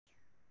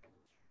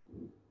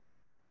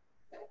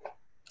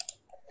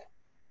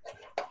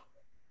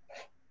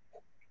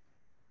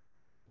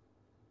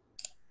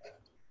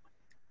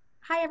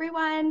Hi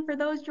everyone. For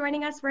those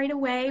joining us right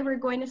away, we're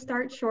going to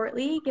start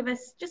shortly. Give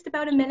us just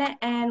about a minute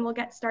and we'll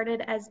get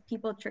started as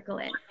people trickle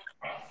in.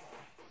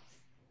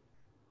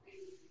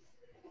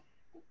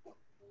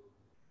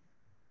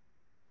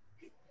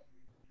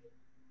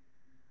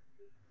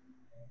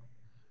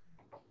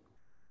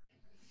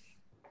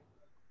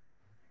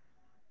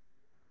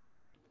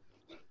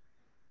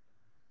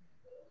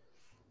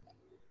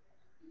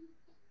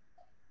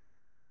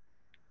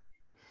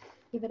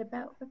 Give it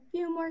about a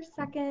few more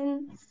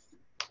seconds.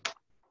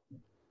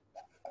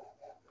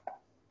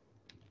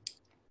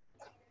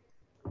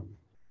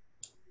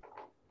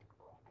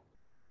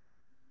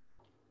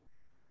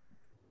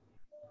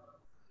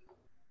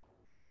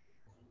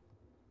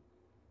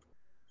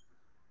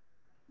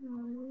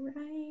 All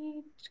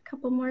right, a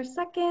couple more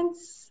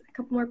seconds. A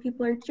couple more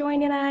people are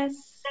joining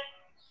us.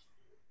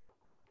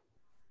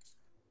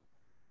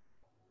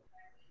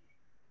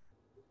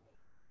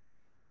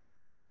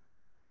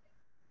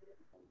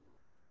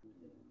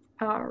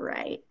 All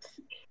right,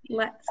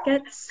 let's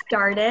get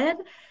started.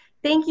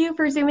 Thank you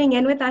for zooming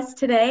in with us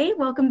today.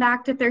 Welcome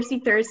back to Thirsty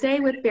Thursday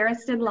with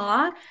Barriston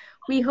Law.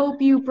 We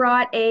hope you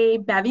brought a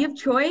bevy of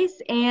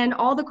choice and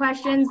all the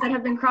questions that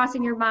have been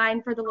crossing your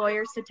mind for the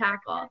lawyers to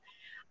tackle.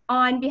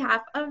 On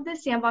behalf of the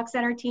Sandbox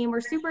Centre team, we're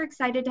super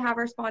excited to have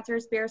our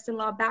sponsors, Barriston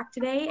Law, back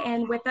today.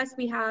 And with us,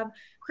 we have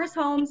Chris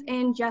Holmes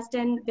and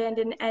Justin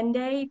Vanden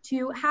Ende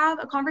to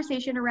have a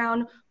conversation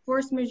around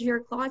force majeure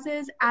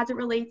clauses as it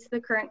relates to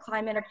the current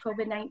climate of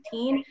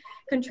COVID-19,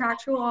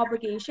 contractual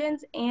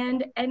obligations,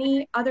 and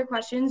any other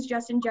questions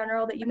just in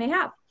general that you may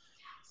have.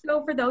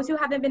 So for those who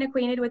haven't been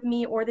acquainted with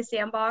me or the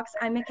Sandbox,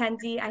 I'm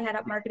Mackenzie. I head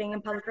up marketing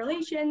and public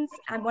relations.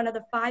 I'm one of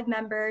the 5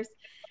 members.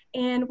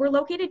 And we're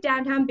located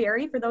downtown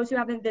Barrie for those who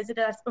haven't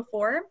visited us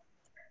before.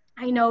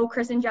 I know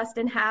Chris and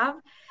Justin have.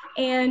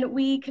 And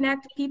we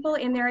connect people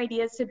and their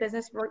ideas to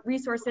business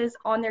resources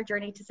on their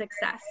journey to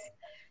success.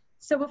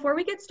 So before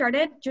we get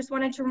started, just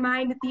wanted to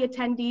remind the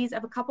attendees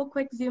of a couple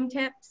quick Zoom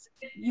tips.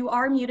 You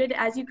are muted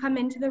as you come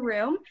into the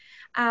room.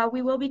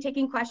 We will be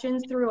taking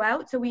questions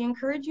throughout, so we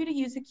encourage you to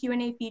use the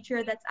Q&A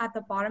feature that's at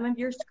the bottom of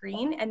your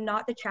screen and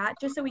not the chat,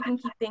 just so we can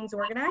keep things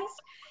organized.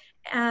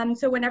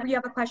 So whenever you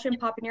have a question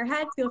pop in your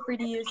head, feel free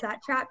to use that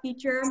chat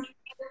feature,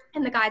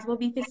 and the guys will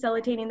be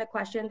facilitating the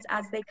questions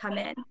as they come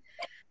in.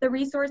 The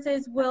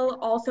resources will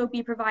also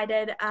be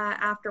provided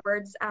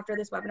afterwards, after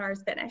this webinar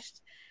is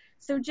finished.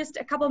 So just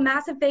a couple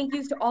massive thank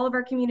yous to all of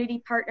our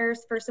community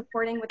partners for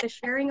supporting with the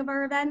sharing of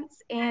our events.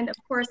 And of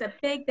course, a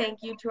big thank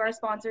you to our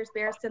sponsors,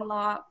 Barriston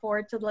Law,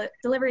 for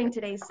delivering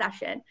today's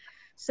session.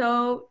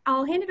 So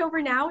I'll hand it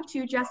over now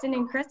to Justin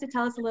and Chris to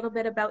tell us a little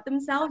bit about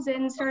themselves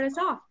and start us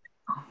off.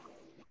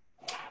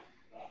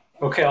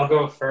 Okay, I'll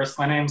go first.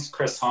 My name's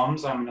Chris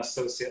Holmes. I'm an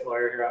associate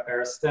lawyer here at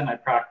Barriston. I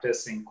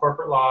practice in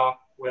corporate law,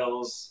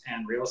 wills,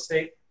 and real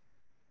estate.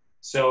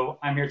 So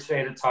I'm here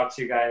today to talk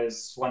to you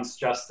guys once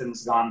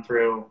Justin's gone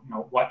through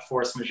what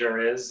force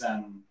majeure is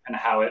and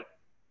how it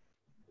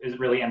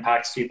really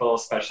impacts people,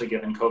 especially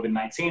given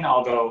COVID-19.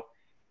 I'll go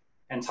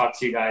and talk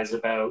to you guys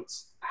about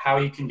how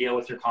you can deal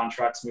with your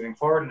contracts moving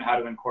forward and how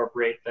to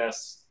incorporate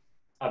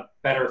a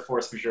better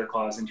force majeure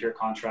clause into your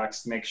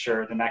contracts to make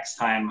sure the next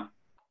time,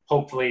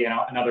 hopefully,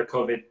 another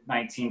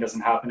COVID-19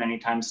 doesn't happen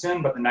anytime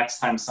soon, but the next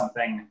time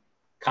something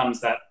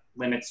comes that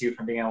limits you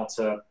from being able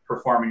to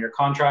perform in your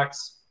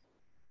contracts,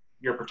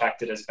 you're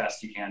protected as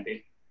best you can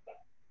be.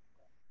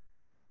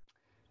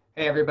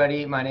 Hey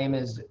everybody, my name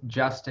is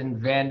Justin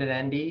Vanden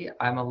Ende.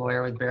 I'm a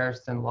lawyer with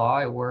Barriston Law.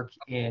 I work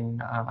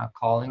in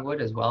Collingwood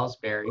as well as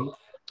Barrie.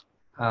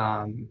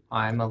 I'm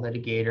a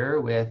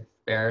litigator with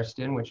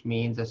Barriston, which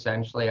means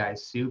essentially I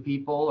sue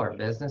people or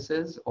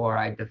businesses or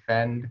I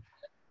defend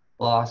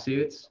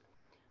lawsuits.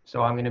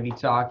 So I'm going to be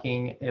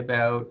talking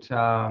about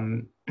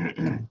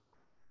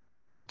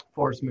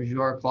force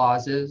majeure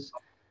clauses.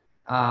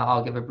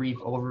 I'll give a brief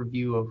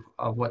overview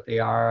of what they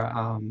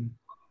are,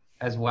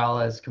 as well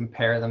as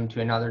compare them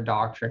to another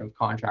doctrine of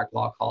contract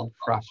law called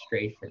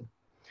frustration.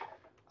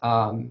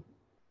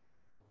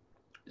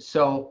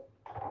 So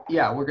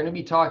yeah, we're going to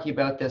be talking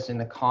about this in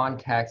the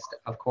context,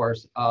 of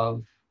course,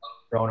 of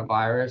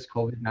coronavirus,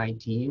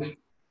 COVID-19.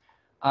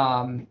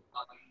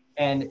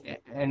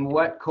 And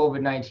what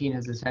COVID-19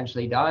 has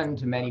essentially done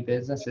to many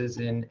businesses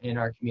in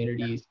our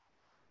communities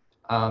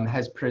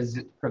has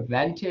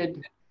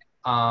prevented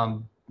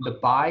the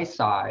buy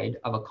side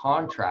of a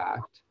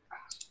contract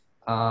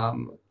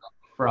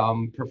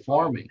from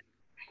performing.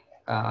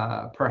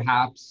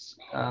 Perhaps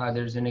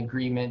there's an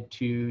agreement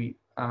to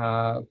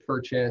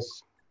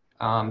purchase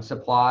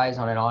supplies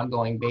on an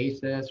ongoing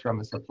basis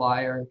from a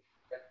supplier.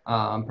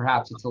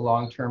 Perhaps it's a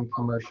long-term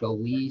commercial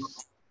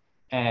lease,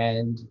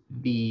 and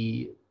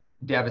the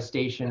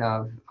devastation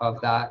of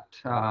that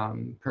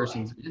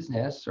person's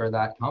business or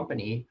that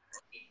company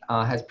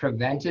has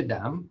prevented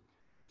them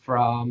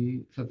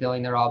from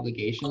fulfilling their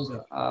obligations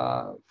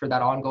for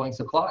that ongoing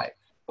supply,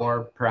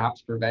 or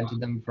perhaps prevented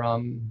them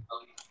from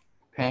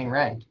paying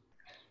rent.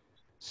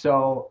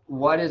 So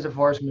what is a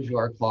force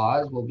majeure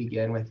clause? We'll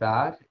begin with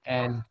that.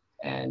 And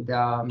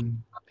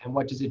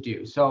what does it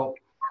do? So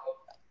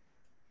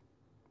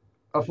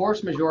A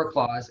force majeure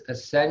clause,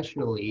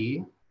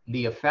 essentially,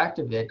 the effect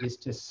of it is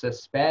to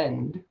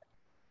suspend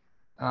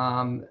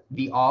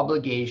the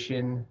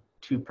obligation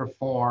to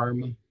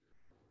perform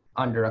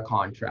under a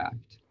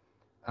contract.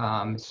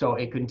 So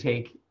it can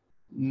take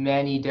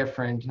many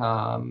different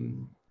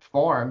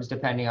forms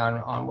depending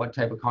on what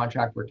type of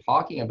contract we're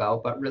talking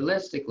about. But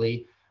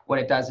realistically, what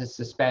it does is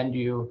suspend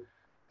you.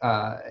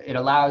 It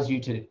allows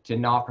you to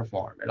not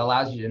perform. It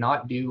allows you to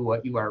not do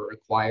what you are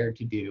required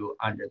to do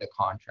under the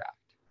contract.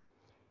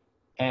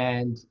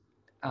 And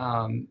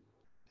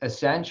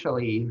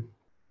essentially,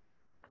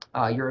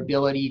 your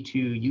ability to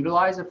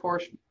utilize a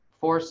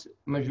force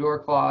majeure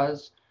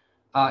clause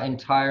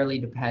entirely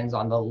depends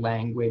on the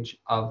language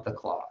of the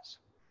clause.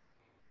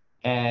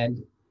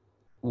 And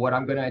what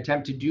I'm going to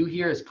attempt to do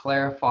here is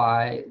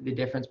clarify the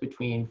difference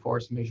between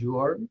force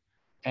majeure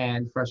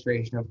and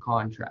frustration of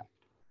contract.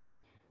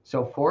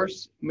 So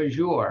force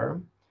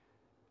majeure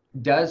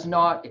does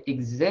not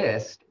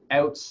exist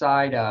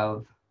outside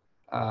of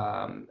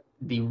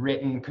the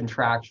written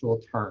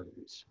contractual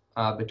terms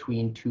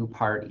between two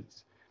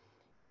parties.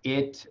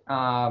 It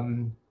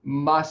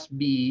must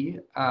be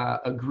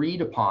agreed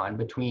upon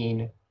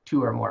between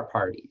two or more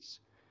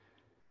parties.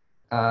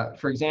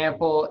 For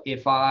example,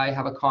 if I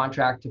have a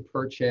contract to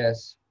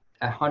purchase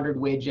 100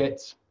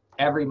 widgets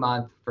every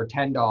month for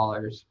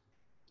 $10,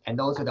 and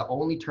those are the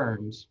only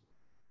terms,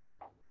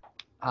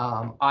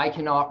 I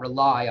cannot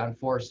rely on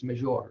force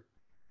majeure.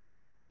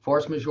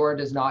 Force majeure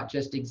does not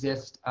just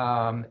exist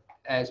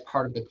as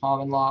part of the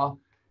common law.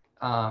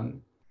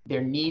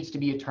 There needs to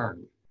be a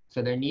term.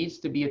 So there needs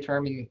to be a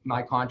term in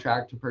my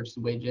contract to purchase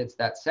widgets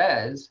that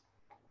says,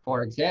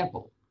 for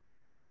example,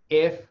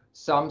 if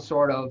some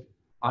sort of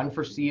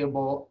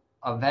unforeseeable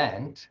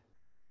event,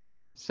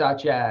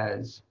 such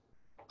as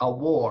a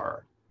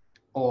war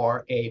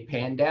or a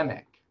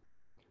pandemic,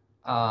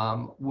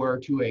 were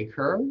to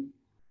occur,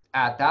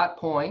 at that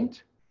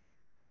point,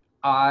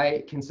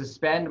 I can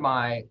suspend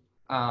my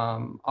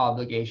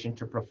obligation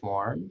to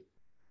perform,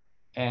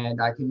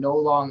 and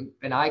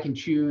I can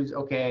choose,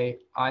 okay,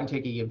 I'm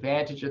taking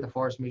advantage of the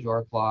force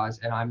majeure clause,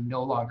 and I'm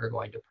no longer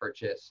going to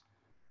purchase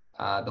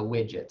the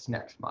widgets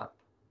next month.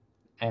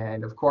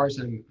 And of course,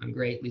 I'm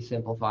greatly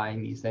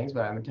simplifying these things,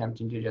 but I'm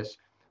attempting to just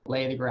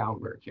lay the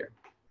groundwork here.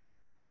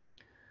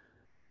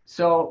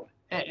 So,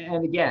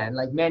 and again,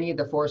 like many of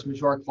the force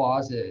majeure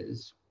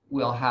clauses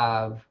will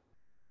have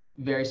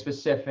very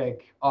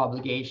specific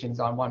obligations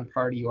on one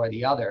party or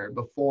the other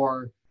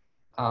before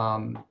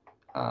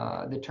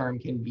the term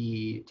can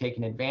be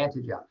taken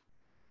advantage of.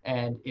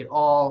 And it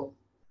all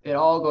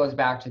goes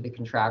back to the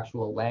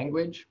contractual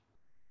language.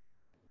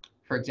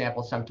 For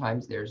example,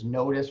 sometimes there's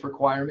notice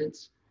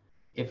requirements.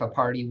 If a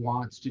party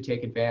wants to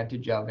take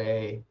advantage of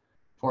a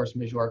force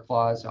majeure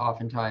clause,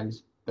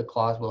 oftentimes the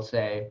clause will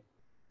say,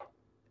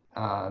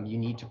 you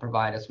need to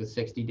provide us with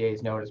 60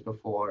 days notice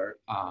before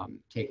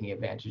taking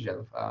advantage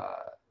of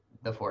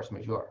the force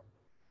majeure.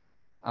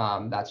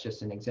 That's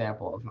just an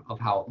example of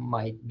how it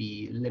might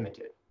be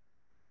limited.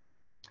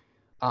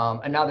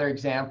 Another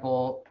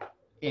example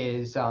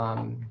is,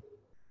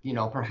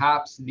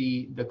 perhaps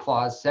the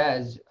clause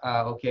says,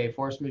 okay,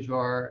 force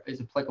majeure is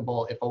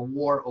applicable if a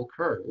war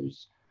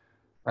occurs,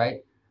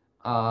 right?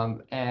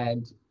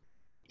 And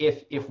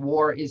if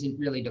war isn't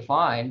really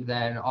defined,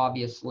 then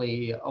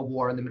obviously a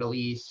war in the Middle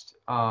East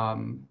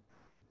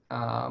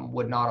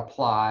would not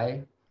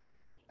apply,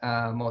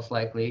 most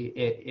likely,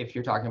 if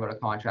you're talking about a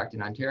contract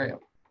in Ontario.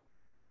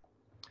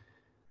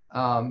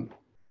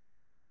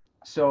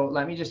 So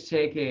let me just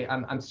take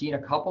I'm seeing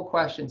a couple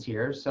questions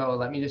here. So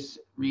let me just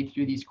read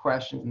through these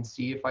questions and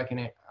see if I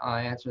can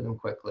answer them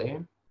quickly.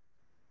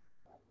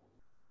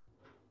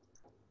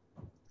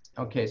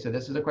 Okay, so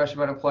this is a question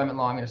about employment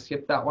law. I'm going to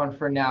skip that one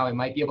for now. I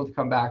might be able to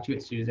come back to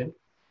it, Susan.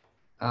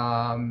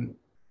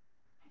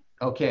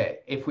 Okay,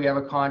 if we have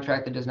a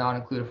contract that does not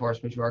include a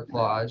force majeure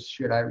clause,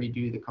 should I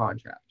redo the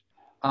contract?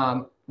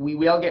 We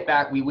will get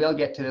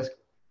to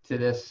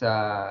this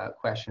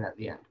question at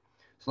the end.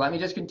 So let me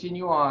just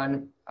continue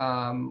on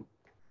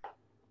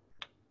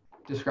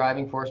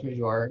describing force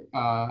majeure.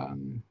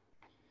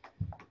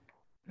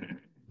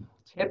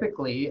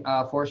 Typically,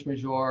 force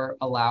majeure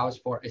allows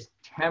for a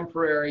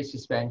temporary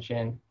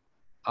suspension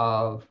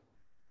of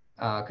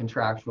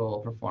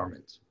contractual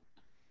performance.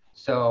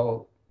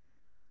 So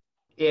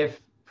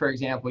if, for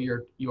example,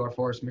 your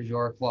force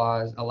majeure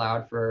clause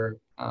allowed for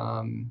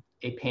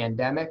a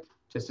pandemic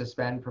to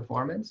suspend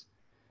performance,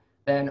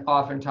 then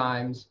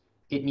oftentimes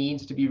it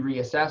needs to be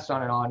reassessed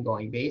on an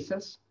ongoing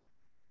basis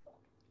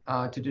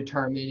to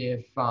determine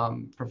if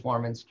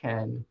performance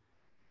can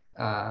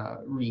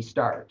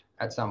restart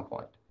at some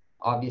point.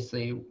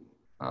 Obviously,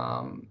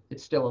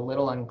 it's still a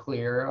little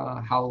unclear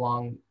how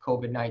long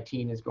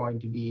COVID-19 is going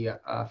to be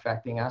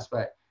affecting us,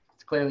 but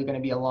it's clearly going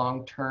to be a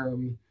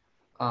long-term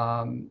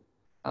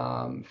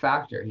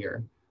factor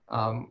here.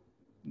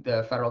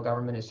 The federal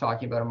government is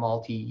talking about a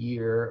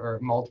multi-year or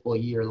multiple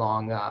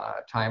year-long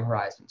time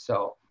horizon.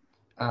 So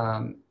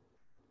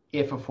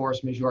if a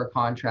force majeure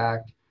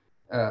contract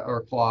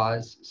or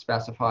clause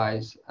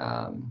specifies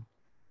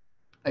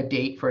a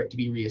date for it to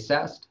be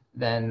reassessed,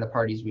 then the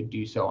parties would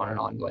do so on an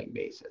ongoing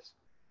basis.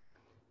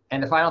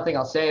 And the final thing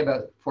I'll say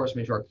about force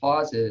majeure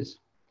clauses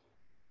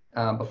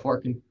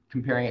before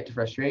comparing it to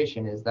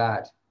frustration is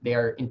that they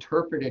are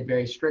interpreted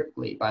very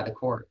strictly by the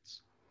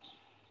courts.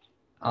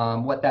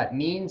 What that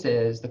means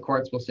is the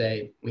courts will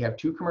say, we have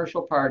two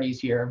commercial parties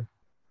here.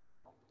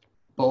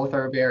 Both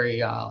are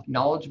very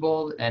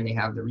knowledgeable and they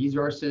have the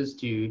resources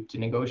to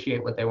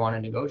negotiate what they want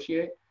to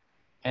negotiate.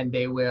 And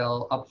they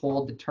will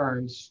uphold the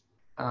terms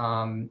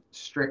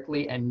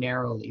strictly and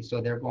narrowly.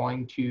 So they're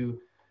going to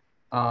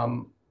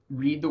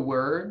read the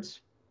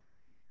words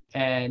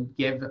and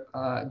give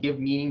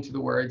meaning to the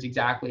words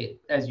exactly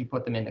as you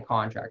put them in the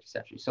contract,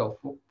 essentially. So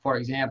for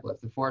example, if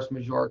the force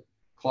majeure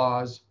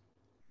clause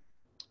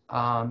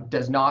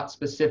does not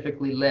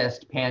specifically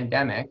list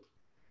pandemic,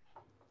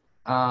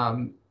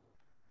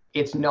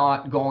 it's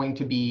not going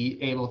to be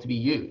able to be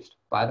used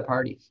by the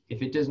parties.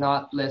 If it does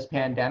not list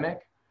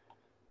pandemic,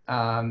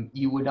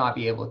 you would not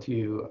be able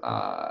to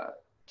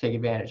take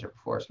advantage of a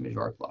force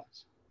majeure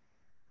clause.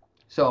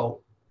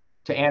 So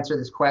to answer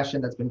this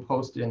question that's been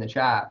posted in the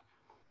chat,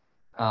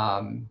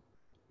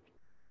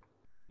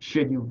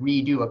 should you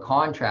redo a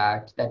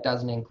contract that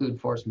doesn't include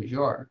force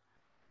majeure?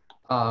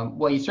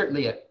 Well, you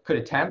certainly could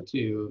attempt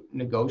to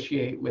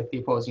negotiate with the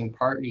opposing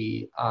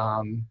party.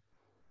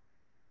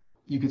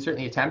 You could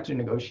certainly attempt to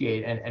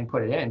negotiate and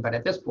put it in, but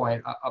at this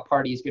point, a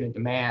party is going to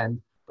demand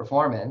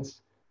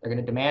performance. They're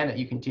going to demand that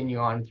you continue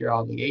on with your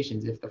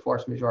obligations if the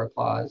force majeure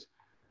clause,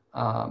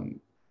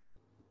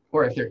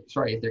 or if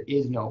there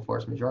is no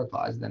force majeure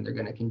clause, then they're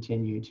going to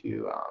continue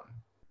to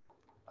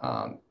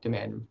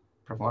demand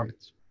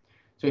performance.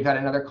 So we've had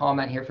another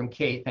comment here from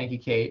Kate. Thank you,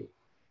 Kate.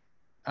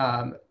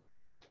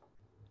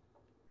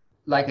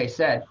 Like I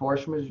said,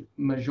 force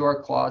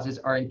majeure clauses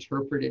are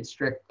interpreted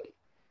strictly.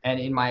 And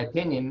in my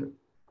opinion,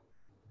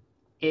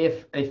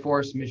 if a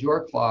force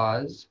majeure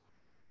clause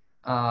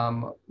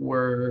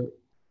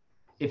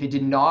if it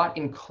did not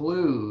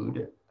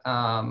include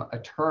a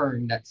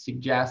term that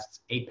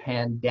suggests a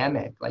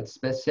pandemic, like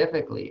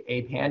specifically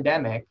a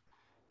pandemic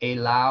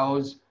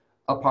allows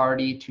a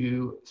party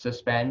to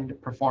suspend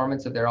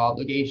performance of their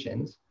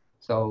obligations.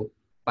 So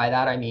by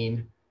that, I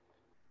mean,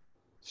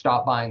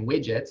 stop buying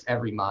widgets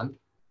every month.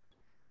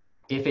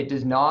 If it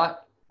does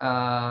not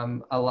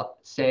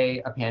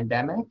say a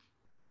pandemic,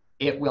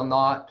 it will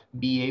not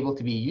be able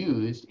to be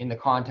used in the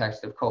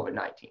context of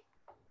COVID-19.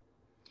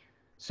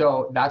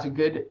 So that's a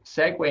good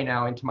segue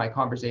now into my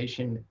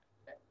conversation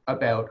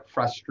about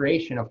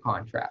frustration of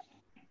contract.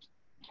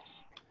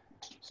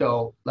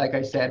 So like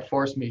I said,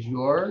 force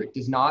majeure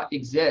does not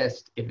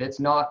exist if it's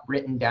not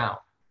written down.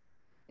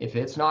 If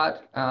it's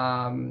not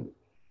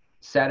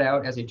set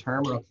out as a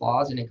term or a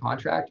clause in a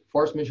contract,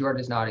 force majeure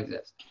does not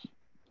exist.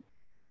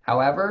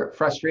 However,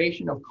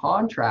 frustration of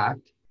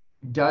contract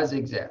does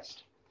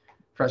exist.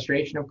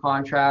 Frustration of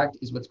contract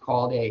is what's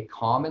called a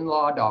common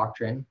law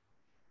doctrine.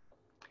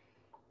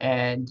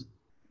 And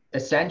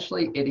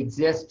essentially it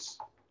exists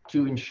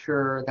to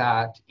ensure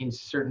that in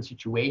certain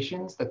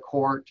situations, the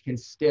court can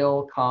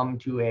still come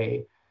to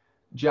a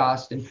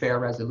just and fair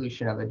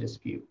resolution of a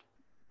dispute.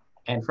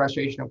 And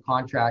frustration of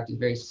contract is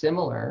very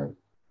similar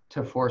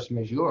to force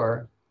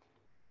majeure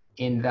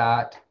in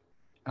that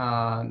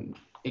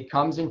it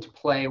comes into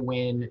play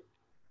when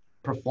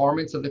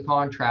performance of the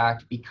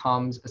contract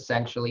becomes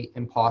essentially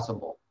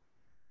impossible.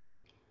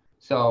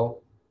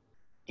 So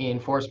in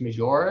force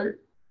majeure,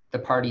 the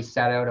parties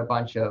set out a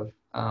bunch of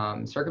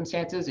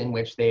circumstances in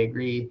which they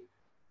agree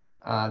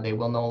they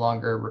will no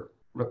longer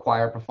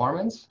require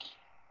performance,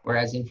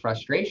 whereas in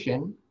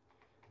frustration,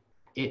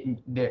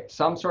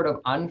 some sort of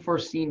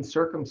unforeseen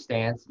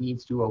circumstance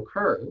needs to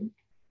occur,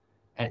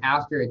 and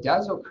after it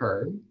does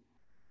occur,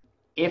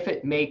 if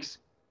it makes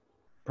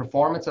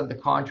performance of the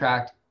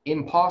contract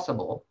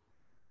impossible,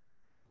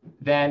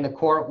 then the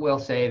court will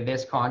say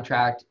this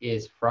contract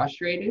is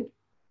frustrated,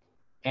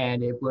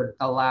 and it would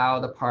allow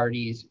the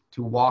parties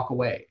to walk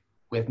away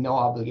with no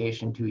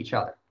obligation to each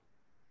other.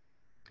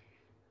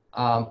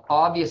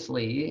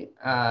 Obviously,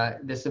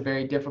 this is a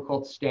very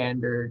difficult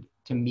standard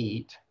to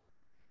meet.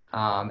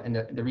 And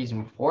the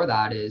reason for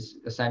that is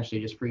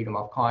essentially just freedom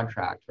of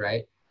contract,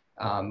 right?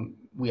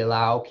 We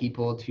allow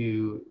people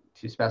to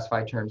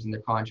specify terms in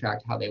their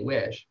contract how they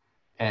wish.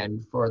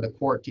 And for the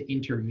court to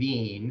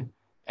intervene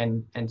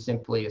and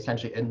simply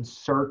essentially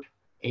insert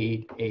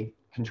a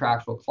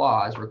contractual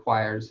clause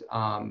requires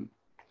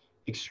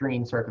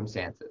extreme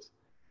circumstances.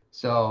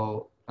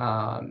 So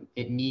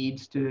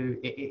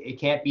it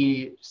can't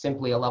be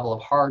simply a level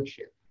of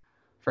hardship.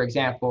 For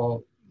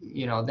example,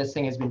 this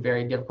thing has been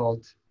very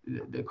difficult.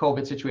 The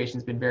COVID situation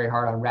has been very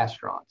hard on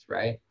restaurants,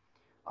 right?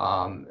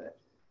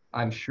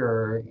 I'm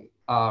sure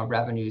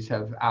revenues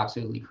have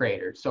absolutely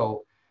cratered.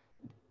 So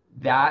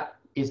that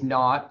is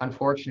not,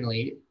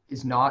 unfortunately,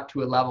 is not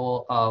to a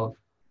level of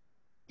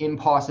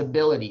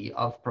impossibility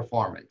of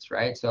performance,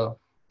 right? So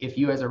if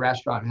you as a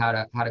restaurant had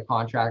a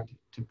contract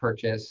to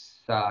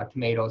purchase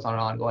tomatoes on an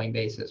ongoing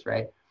basis,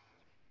 right?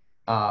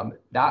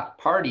 That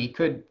party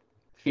could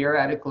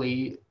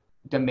theoretically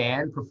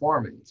demand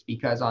performance,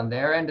 because on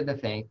their end of the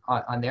thing,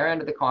 on their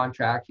end of the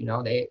contract, you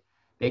know, they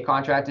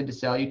contracted to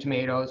sell you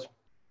tomatoes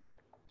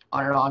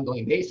on an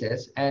ongoing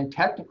basis, and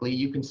technically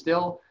you can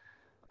still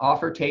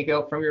offer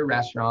takeout from your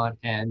restaurant,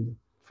 and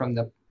from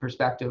the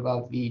perspective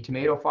of the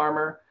tomato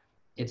farmer,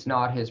 it's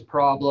not his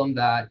problem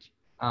that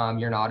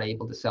you're not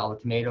able to sell the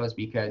tomatoes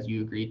because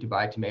you agreed to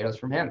buy tomatoes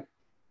from him.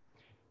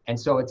 And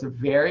so it's a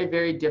very,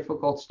 very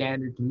difficult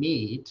standard to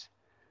meet,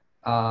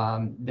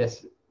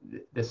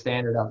 the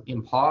standard of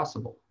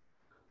impossible.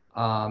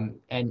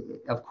 And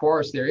of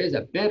course, there is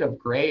a bit of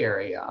gray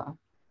area,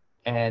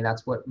 and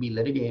that's what we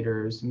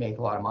litigators make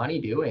a lot of money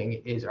doing,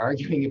 is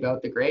arguing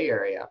about the gray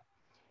area.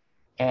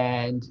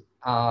 And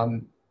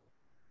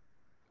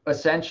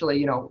essentially,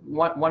 you know,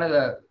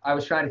 I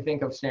was trying to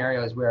think of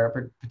scenarios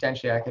where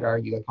potentially I could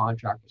argue a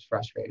contract was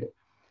frustrated.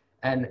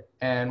 And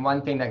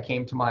one thing that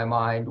came to my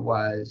mind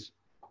was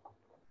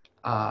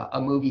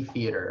a movie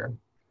theater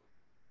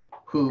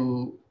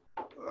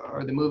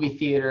or the movie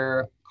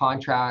theater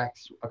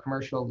contracts a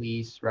commercial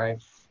lease,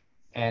 right?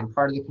 And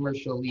part of the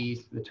commercial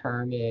lease, the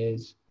term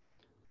is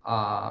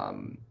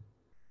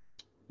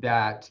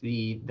that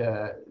the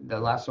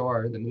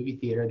lessor, the movie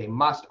theater, they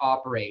must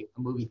operate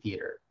a movie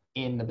theater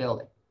in the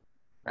building,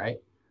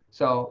 right?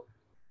 So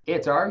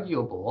it's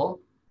arguable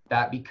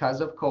that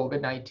because of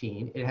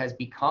COVID-19, it has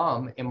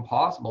become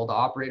impossible to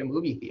operate a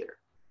movie theater.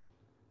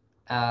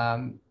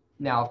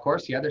 Now, of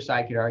course, the other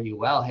side could argue,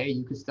 well, hey,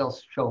 you could still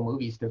show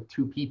movies to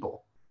 2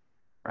 people,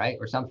 right?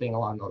 Or something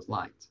along those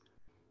lines.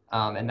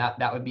 And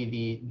that would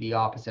be the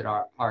opposite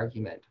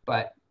argument.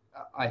 But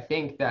I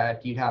think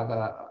that you'd have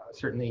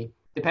certainly,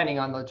 depending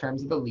on the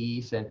terms of the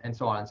lease and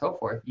so on and so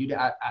forth, you'd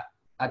at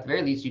the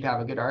very least, you'd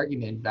have a good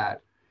argument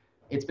that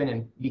it's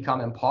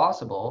become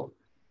impossible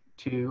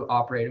to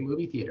operate a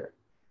movie theater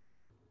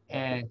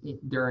and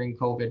during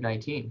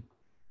COVID-19.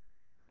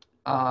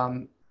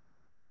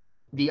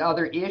 The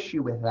other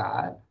issue with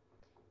that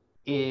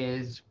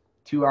is,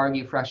 to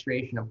argue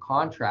frustration of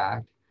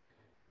contract,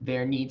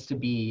 there needs to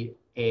be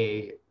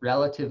a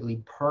relatively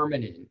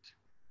permanent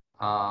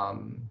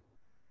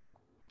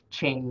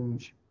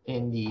change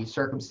in the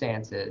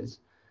circumstances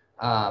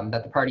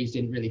that the parties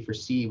didn't really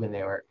foresee when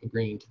they were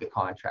agreeing to the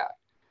contract.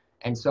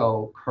 And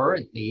so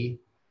currently,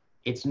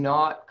 it's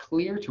not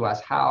clear to us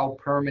how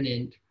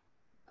permanent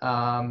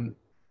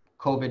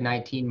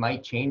COVID-19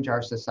 might change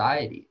our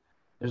society.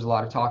 There's a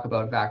lot of talk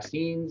about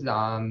vaccines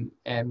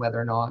and whether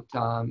or not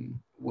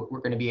we're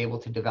going to be able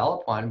to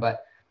develop one,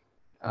 but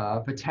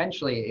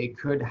potentially it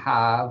could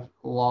have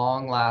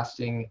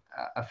long-lasting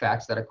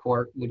effects that a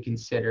court would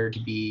consider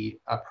to be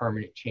a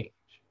permanent change.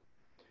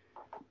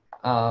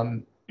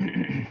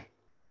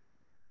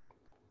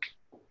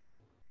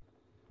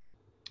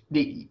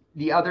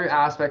 The other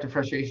aspect of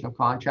frustration of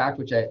contract,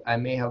 which I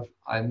may have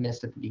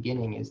missed at the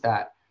beginning, is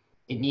that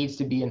it needs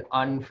to be an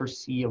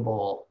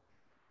unforeseeable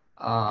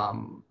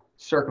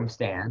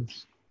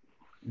circumstance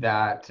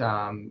that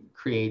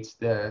creates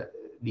the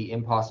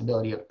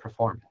impossibility of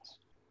performance.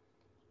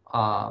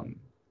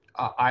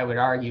 I would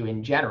argue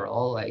in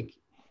general, like,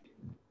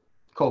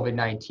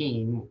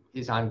 COVID-19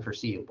 is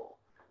unforeseeable.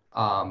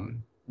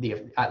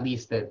 At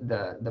least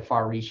the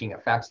far-reaching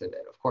effects of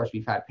it. Of course,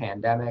 we've had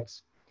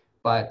pandemics,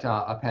 but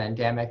a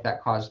pandemic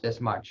that caused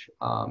this much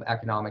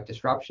economic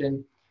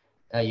disruption,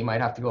 you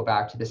might have to go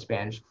back to the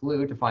Spanish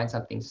flu to find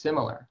something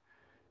similar.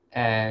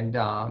 And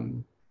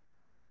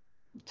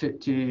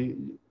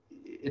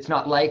it's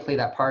not likely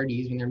that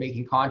parties, when they're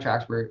making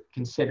contracts, were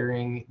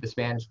considering the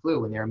Spanish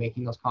flu when they were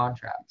making those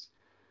contracts.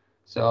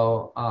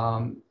 So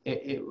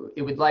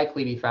it would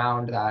likely be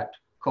found that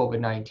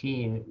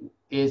COVID-19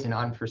 is an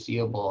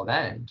unforeseeable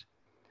event.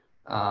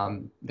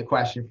 The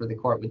question for the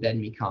court would then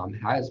become,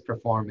 has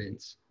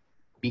performance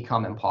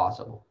become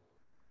impossible?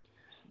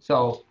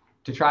 So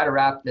to try to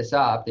wrap this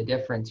up, the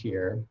difference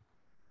here,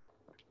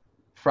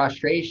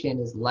 frustration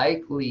is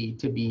likely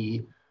to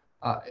be,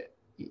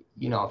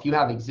 if you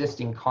have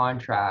existing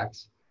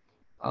contracts,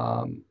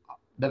 the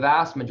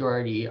vast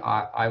majority,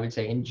 I would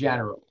say in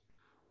general,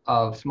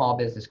 of small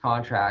business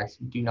contracts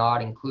do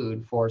not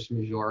include force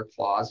majeure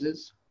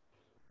clauses.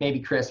 Maybe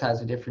Chris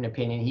has a different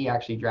opinion. He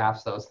actually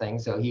drafts those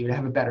things, so he would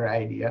have a better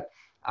idea.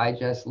 I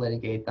just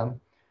litigate them.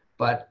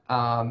 But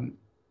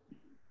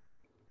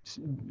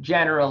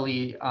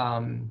generally,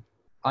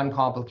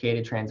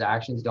 uncomplicated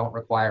transactions don't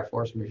require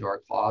force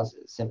majeure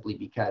clauses, simply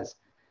because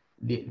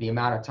the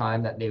amount of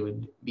time that they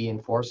would be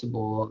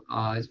enforceable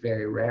is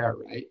very rare,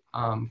 right?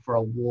 For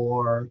a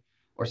war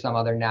or some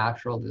other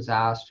natural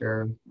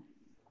disaster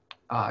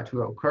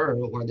to occur,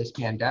 or this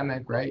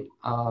pandemic, right,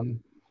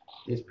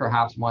 is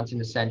perhaps once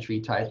in a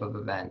century type of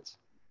event.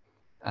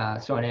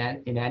 So in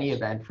any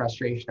event,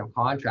 frustration of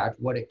contract,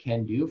 what it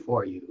can do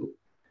for you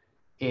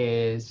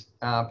is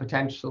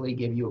potentially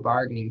give you a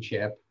bargaining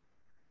chip.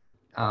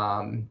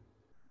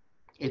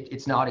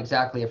 It's not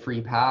exactly a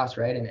free pass,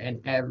 right? And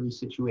every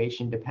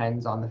situation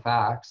depends on the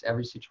facts.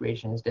 Every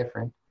situation is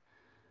different.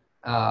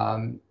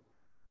 But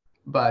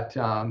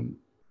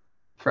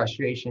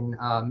frustration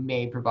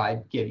may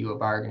give you a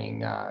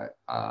bargaining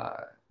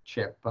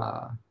chip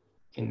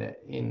in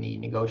the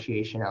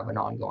negotiation of an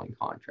ongoing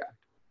contract.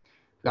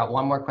 We've got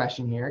one more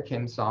question here.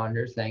 Kim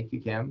Saunders, thank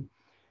you, Kim.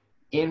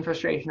 In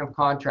frustration of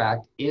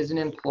contract, is an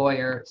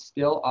employer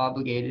still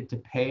obligated to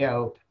pay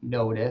out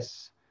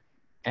notice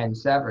and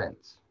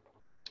severance?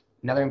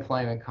 Another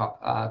employment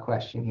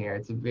question here.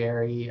 It's a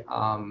very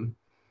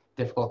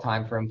difficult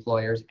time for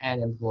employers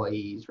and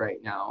employees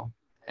right now,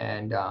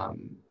 and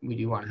we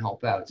do want to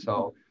help out.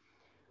 So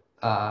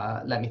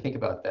let me think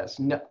about this.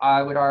 No,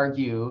 I would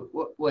argue,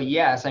 well,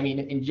 yes. I mean,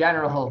 in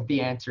general,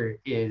 the answer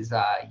is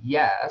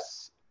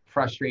yes.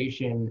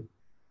 Frustration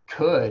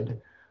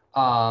could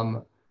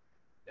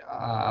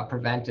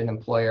prevent an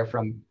employer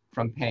from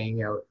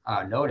paying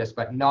out notice,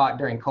 but not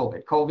during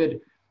COVID.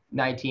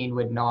 COVID-19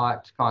 would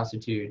not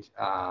constitute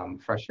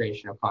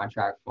frustration of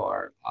contract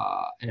for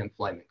an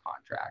employment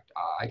contract.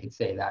 I could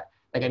say that.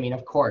 Like, I mean,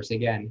 of course,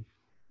 again,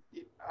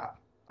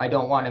 I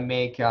don't want to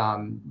make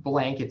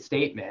blanket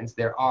statements.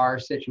 There are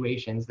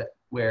situations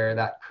where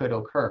that could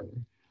occur.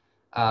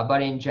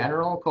 But in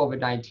general,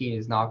 COVID-19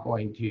 is not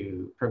going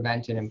to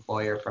prevent an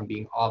employer from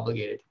being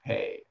obligated to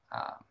pay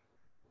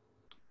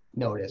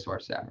notice or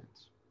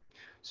severance.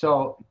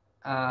 So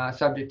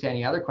subject to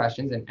any other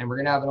questions, and we're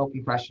going to have an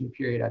open question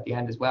period at the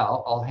end as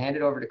well, I'll hand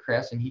it over to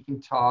Chris and he can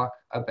talk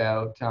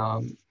about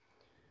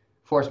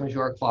force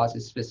majeure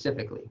clauses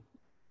specifically.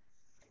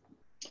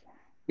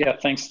 Yeah,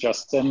 thanks,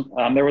 Justin.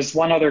 There was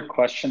one other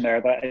question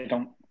there that I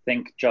don't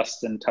think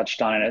Justin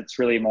touched on, and it's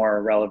really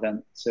more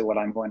relevant to what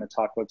I'm going to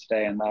talk about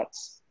today, and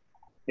that's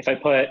if I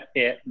put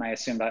it, and I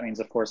assume that means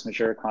a force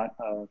majeure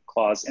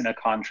clause in a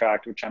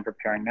contract, which I'm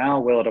preparing now,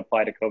 will it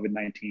apply to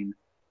COVID-19?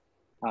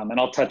 And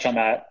I'll touch on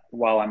that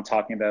while I'm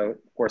talking about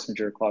force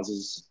majeure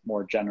clauses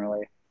more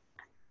generally.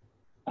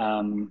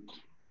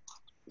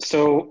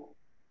 So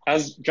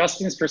as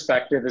Justin's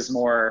perspective is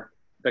more,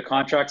 the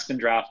contract's been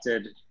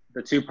drafted,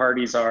 the two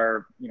parties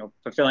are,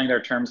 fulfilling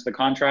their terms of the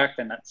contract,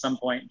 and at some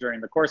point during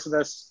the course of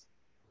this,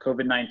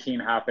 COVID-19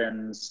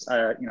 happens,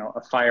 a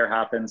fire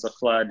happens, a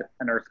flood,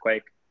 an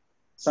earthquake,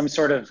 some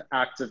sort of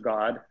act of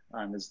God,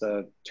 is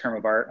the term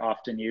of art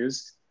often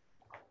used,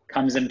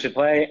 comes into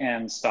play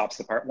and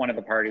stops one of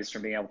the parties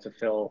from being able to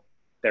fill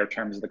their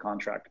terms of the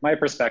contract. My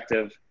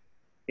perspective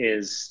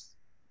is,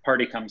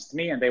 party comes to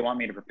me and they want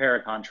me to prepare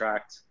a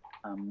contract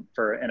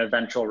for an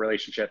eventual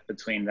relationship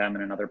between them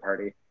and another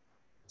party.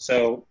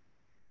 So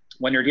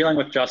when you're dealing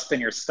with Justin,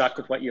 you're stuck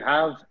with what you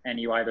have, and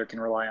you either can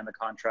rely on the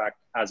contract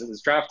as it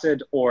was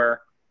drafted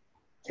or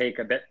take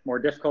a bit more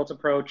difficult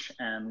approach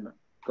and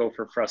go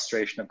for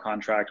frustration of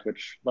contract,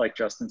 which, like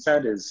Justin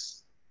said,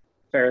 is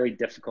fairly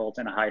difficult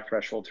and a high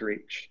threshold to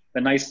reach.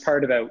 The nice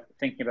part about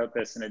thinking about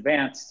this in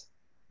advance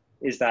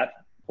is that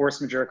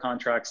force majeure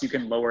contracts, you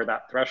can lower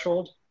that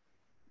threshold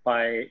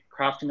by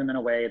crafting them in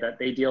a way that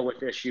they deal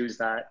with issues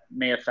that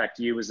may affect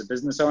you as a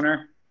business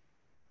owner.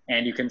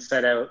 And you can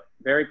set out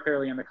very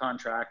clearly in the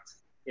contract,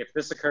 if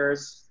this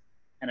occurs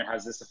and it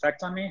has this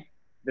effect on me,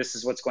 this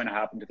is what's going to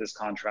happen to this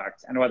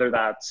contract. And whether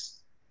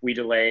that's we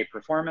delay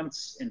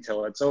performance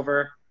until it's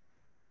over,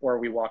 or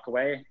we walk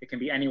away, it can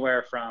be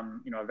anywhere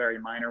from a very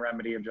minor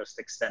remedy of just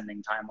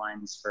extending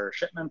timelines for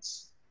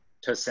shipments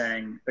to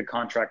saying the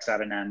contract's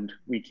at an end,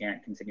 we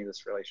can't continue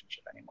this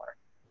relationship anymore.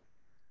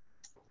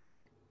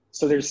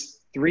 So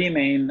there's three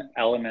main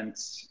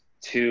elements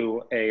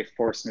to a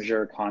force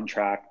majeure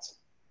contract.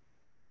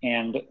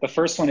 And the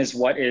first one is,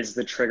 what is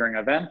the triggering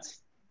event?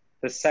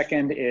 The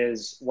second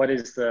is, what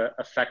is the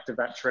effect of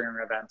that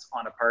triggering event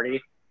on a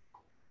party?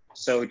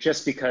 So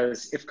just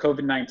because if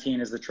COVID-19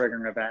 is the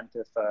triggering event,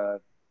 if a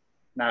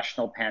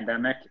national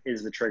pandemic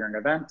is the triggering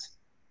event,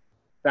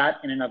 that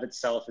in and of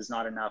itself is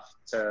not enough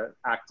to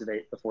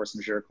activate the force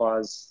majeure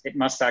clause. It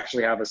must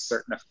actually have a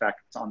certain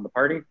effect on the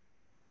party.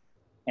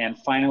 And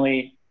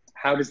finally,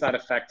 how does that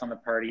effect on the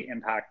party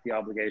impact the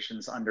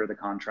obligations under the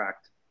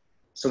contract?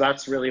 So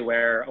that's really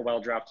where a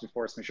well-drafted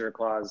force majeure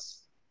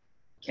clause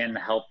can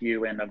help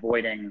you in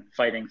avoiding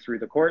fighting through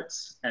the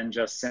courts and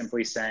just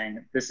simply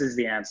saying, this is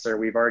the answer,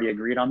 we've already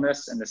agreed on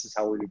this, and this is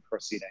how we'll be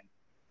proceeding.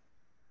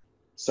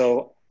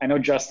 So I know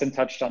Justin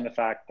touched on the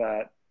fact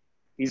that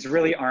these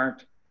really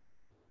aren't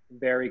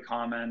very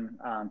common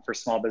for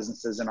small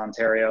businesses in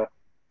Ontario.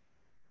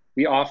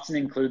 We often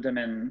include them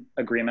in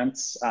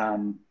agreements,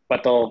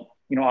 but they'll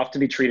often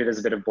be treated as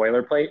a bit of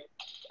boilerplate,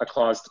 a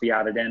clause to be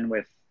added in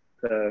with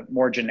the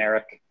more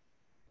generic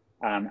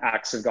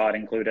acts of God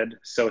included.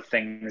 So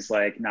things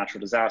like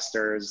natural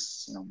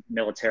disasters,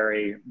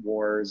 military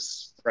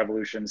wars,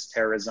 revolutions,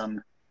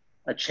 terrorism,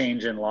 a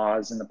change in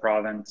laws in the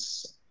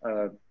province,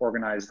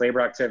 organized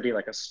labor activity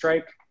like a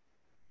strike,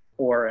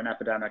 or an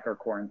epidemic or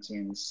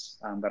quarantines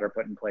that are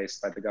put in place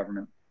by the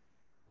government.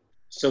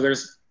 So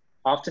there's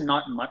often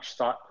not much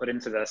thought put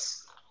into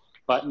this,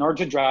 but in order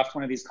to draft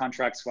one of these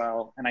contracts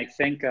well, and I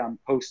think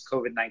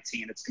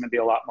post-COVID-19, it's going to be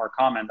a lot more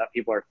common that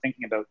people are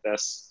thinking about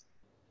this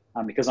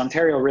because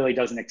Ontario really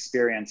doesn't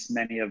experience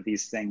many of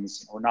these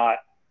things. We're not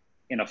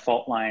in a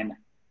fault line.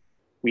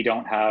 We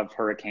don't have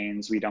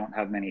hurricanes. We don't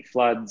have many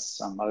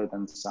floods other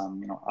than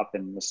some, up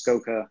in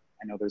Muskoka.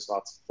 I know there's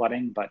lots of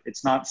flooding, but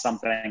it's not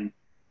something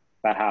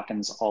that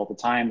happens all the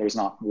time. There's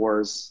not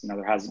wars. You know,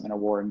 there hasn't been a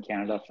war in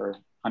Canada for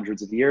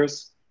hundreds of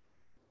years.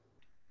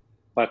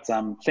 But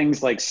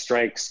things like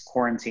strikes,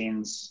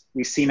 quarantines,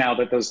 we see now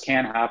that those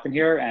can happen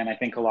here, and I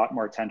think a lot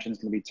more attention is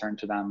going to be turned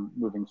to them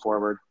moving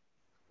forward.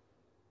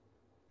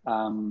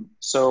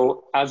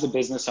 So as a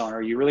business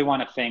owner, you really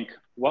want to think,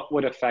 what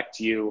would affect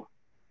you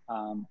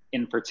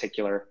in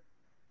particular?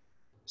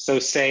 So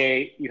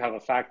say you have a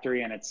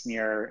factory and it's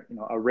near, you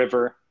know, a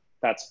river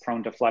that's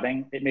prone to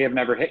flooding. It may have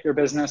never hit your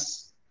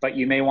business, but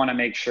you may want to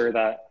make sure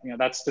that, you know,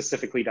 that's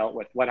specifically dealt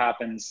with. What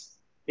happens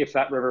if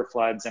that river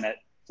floods and it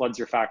floods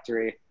your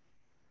factory?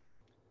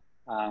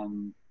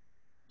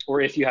 Or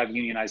if you have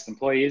unionized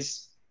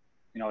employees,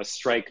 you know, a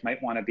strike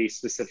might want to be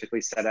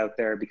specifically set out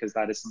there because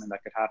that is something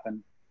that could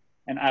happen.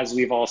 And as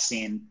we've all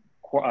seen,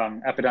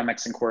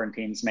 epidemics and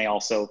quarantines may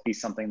also be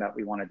something that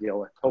we want to deal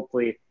with.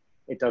 Hopefully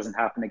it doesn't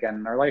happen again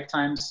in our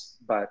lifetimes,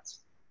 but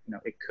you know,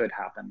 it could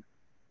happen.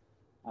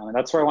 And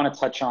that's where I want to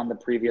touch on the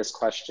previous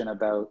question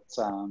about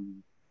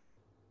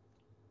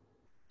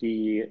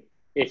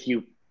if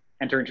you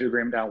enter into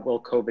agreement now,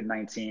 will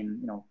COVID-19, you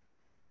know,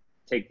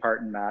 take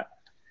part in that?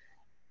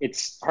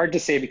 It's hard to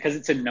say because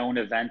it's a known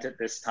event at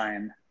this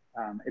time.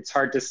 It's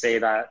hard to say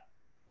that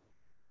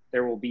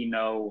there will be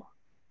no,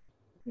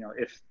 you know,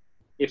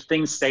 if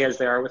things stay as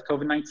they are with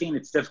COVID-19,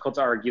 it's difficult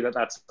to argue that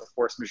that's a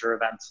force majeure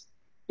event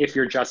if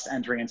you're just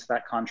entering into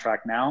that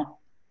contract now.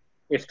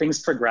 If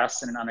things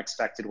progress in an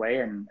unexpected way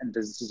and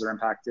businesses are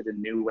impacted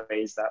in new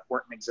ways that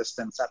weren't in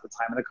existence at the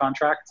time of the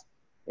contract,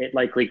 it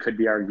likely could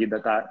be argued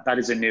that that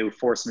is a new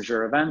force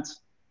majeure event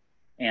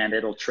and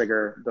it'll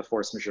trigger the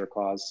force majeure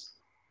clause.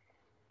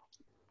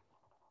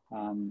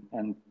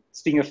 And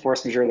speaking of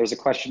force majeure, there's a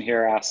question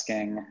here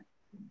asking,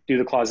 do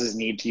the clauses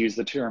need to use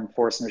the term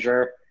force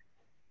majeure?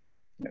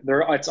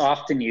 It's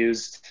often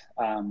used.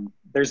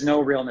 There's no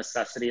real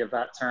necessity of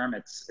that term.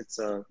 It's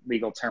a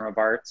legal term of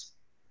art.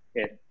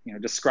 It, you know,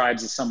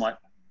 describes a somewhat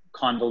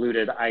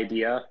convoluted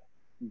idea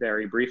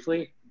very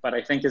briefly, but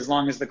I think as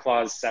long as the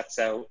clause sets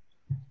out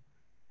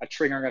a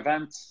triggering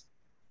event,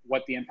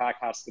 what the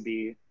impact has to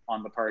be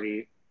on the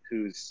party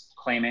who's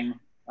claiming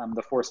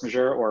the force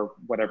majeure, or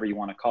whatever you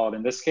want to call it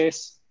in this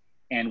case,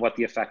 and what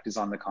the effect is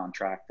on the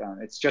contract.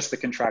 It's just a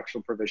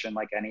contractual provision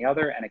like any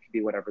other, and it can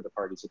be whatever the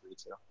parties agree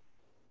to.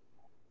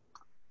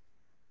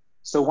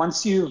 So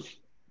once you've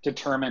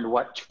determined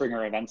what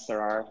triggering events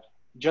there are,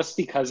 just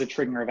because a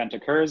triggering event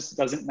occurs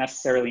doesn't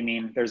necessarily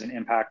mean there's an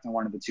impact on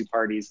one of the two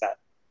parties that,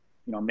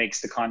 you know,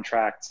 makes the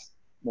contract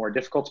more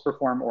difficult to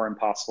perform or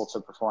impossible to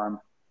perform.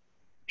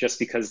 Just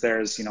because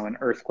there's, you know, an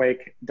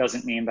earthquake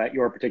doesn't mean that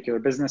your particular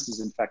business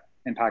is in fact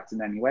impacted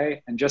in any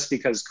way. And just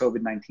because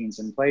COVID-19 is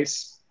in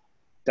place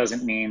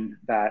doesn't mean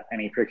that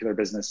any particular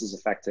business is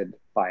affected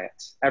by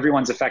it.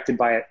 Everyone's affected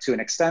by it to an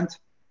extent,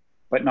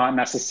 but not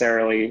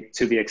necessarily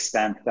to the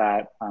extent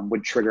that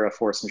would trigger a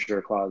force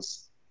majeure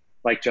clause.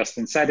 Like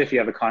Justin said, if you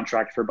have a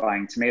contract for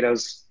buying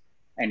tomatoes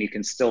and you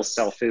can still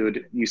sell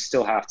food, you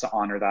still have to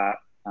honor that.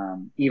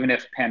 Even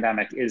if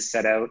pandemic is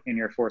set out in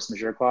your force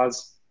majeure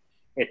clause,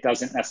 it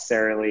doesn't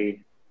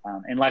necessarily,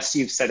 unless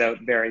you've set out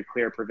very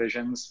clear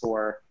provisions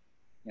for,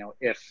 you know,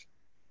 if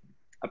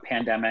a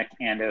pandemic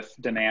and if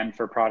demand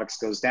for products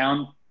goes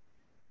down,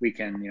 we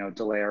can, you know,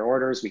 delay our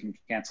orders, we can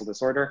cancel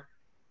this order.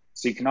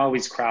 So you can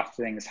always craft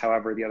things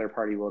however the other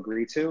party will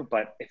agree to,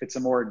 but if it's a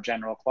more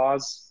general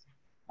clause,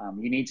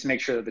 you need to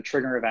make sure that the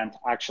trigger event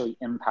actually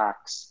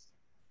impacts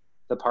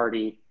the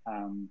party,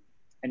 and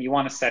you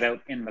want to set out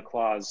in the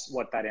clause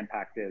what that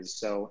impact is.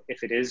 So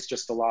if it is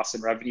just a loss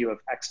in revenue of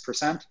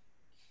X%,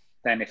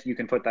 then if you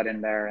can put that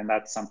in there, and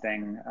that's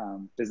something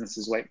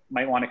businesses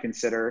might want to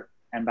consider,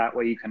 and that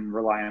way you can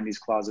rely on these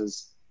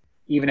clauses,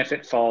 even if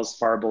it falls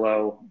far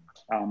below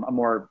a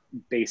more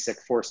basic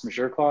force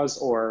majeure clause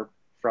or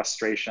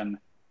frustration,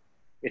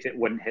 if it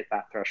wouldn't hit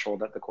that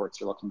threshold that the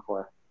courts are looking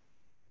for.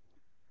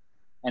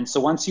 And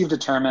so once you've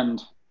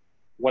determined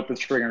what the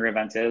triggering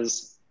event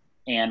is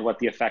and what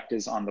the effect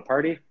is on the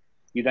party,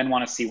 you then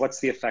want to see what's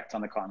the effect on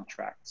the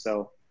contract.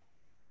 So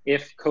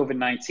if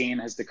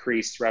COVID-19 has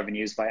decreased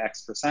revenues by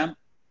X%,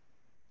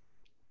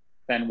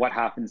 then what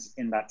happens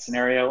in that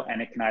scenario?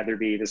 And it can either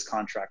be this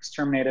contract's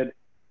terminated,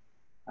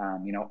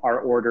 you know, our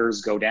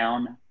orders go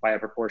down by a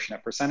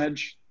proportionate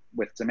percentage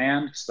with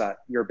demand so that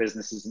your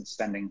business isn't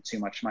spending too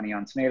much money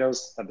on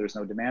tomatoes that there's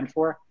no demand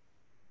for.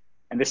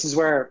 And this is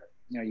where,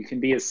 you know, you can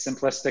be as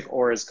simplistic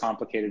or as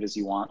complicated as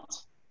you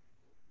want.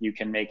 You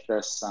can make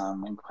this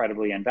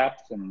incredibly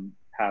in-depth and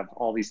have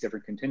all these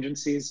different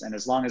contingencies. And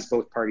as long as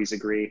both parties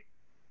agree,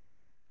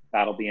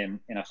 that'll be in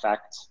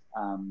effect.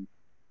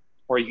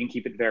 Or you can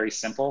keep it very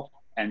simple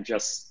and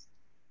just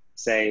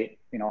say,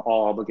 you know,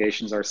 all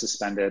obligations are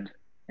suspended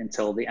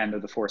until the end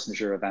of the force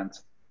majeure event.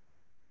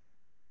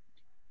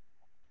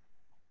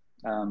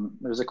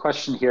 There's a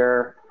question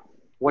here.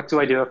 What do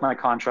I do if my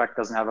contract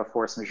doesn't have a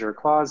force majeure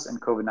clause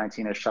and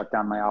COVID-19 has shut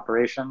down my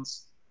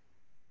operations?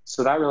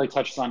 So that really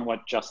touches on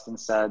what Justin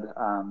said.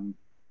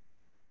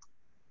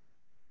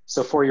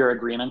 So for your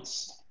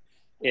agreements,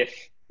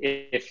 if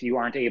if you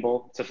aren't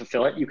able to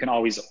fulfill it, you can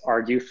always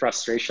argue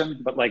frustration.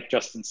 But like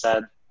Justin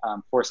said,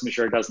 force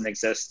majeure doesn't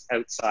exist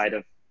outside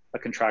of a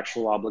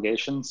contractual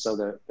obligation. So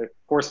the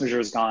force majeure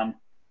is gone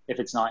if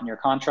it's not in your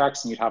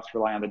contracts, and you'd have to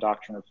rely on the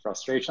doctrine of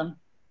frustration.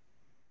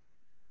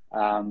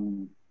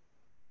 And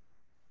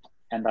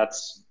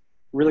that's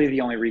really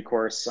the only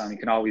recourse. You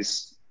can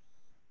always,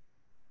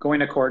 going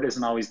to court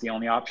isn't always the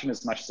only option,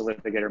 as much as the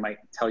litigator might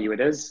tell you it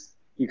is.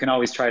 You can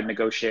always try to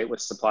negotiate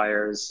with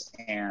suppliers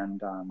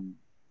and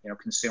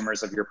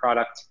consumers of your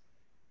product,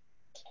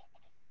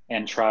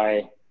 and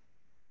try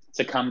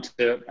to come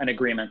to an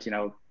agreement,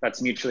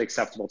 that's mutually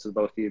acceptable to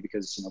both of you,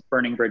 because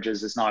burning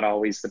bridges is not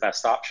always the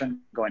best option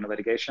going to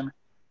litigation,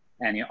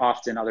 and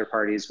often other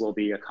parties will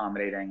be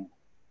accommodating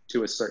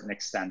to a certain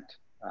extent.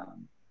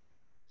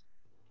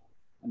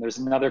 And there's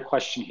another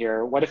question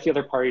here. What if the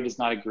other party does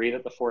not agree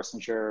that the force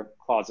majeure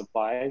clause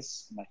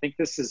applies? And I think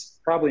this is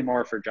probably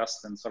more for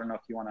Justin. So I don't know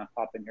if you want to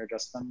hop in here,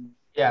 Justin.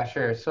 Yeah,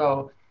 sure.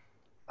 So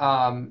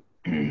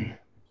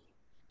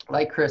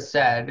like Chris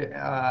said,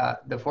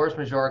 the force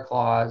majeure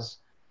clause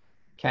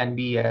can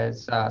be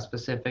as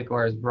specific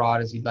or as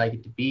broad as you'd like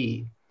it to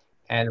be.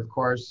 And of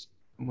course,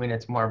 when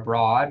it's more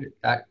broad,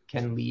 that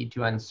can lead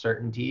to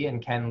uncertainty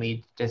and can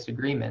lead to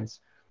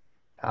disagreements.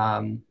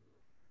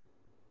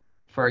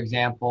 For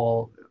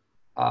example,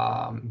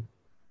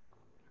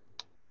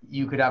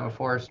 you could have a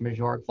force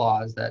majeure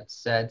clause that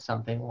said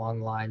something along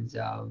the lines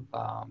of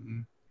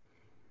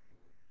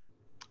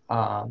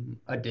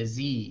a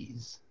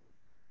disease.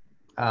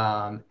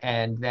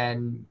 And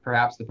then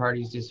perhaps the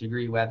parties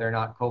disagree whether or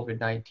not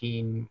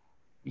COVID-19,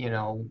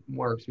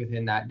 works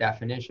within that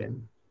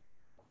definition.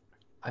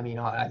 I mean,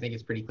 I think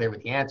it's pretty clear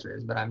what the answer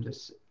is, but I'm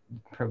just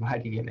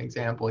providing an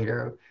example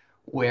here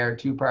where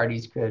two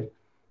parties could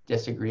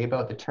disagree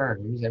about the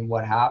terms. And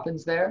what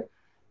happens there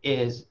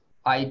is,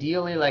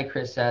 ideally, like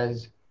Chris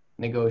says,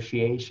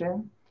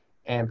 negotiation,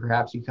 and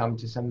perhaps you come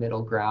to some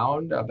middle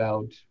ground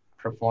about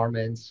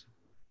performance,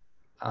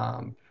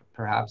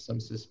 perhaps some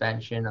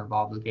suspension of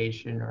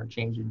obligation or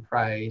change in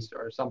price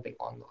or something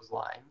along those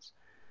lines.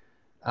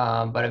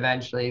 But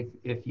eventually,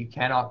 if you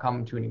cannot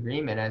come to an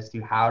agreement as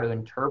to how to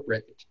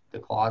interpret the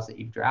clause that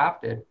you've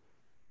drafted,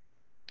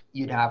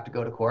 you'd have to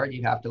go to court,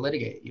 you'd have to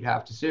litigate, you'd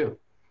have to sue.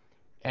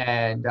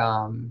 And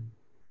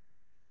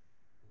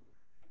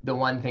the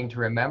one thing to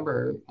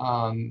remember,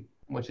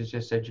 which is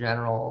just a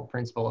general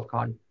principle of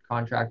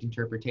contract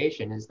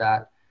interpretation, is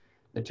that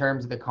the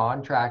terms of the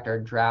contract are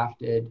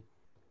interpreted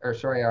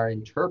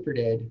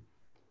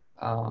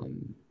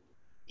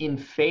in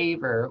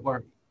favor,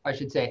 or I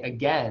should say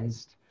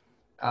against,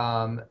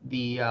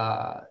 the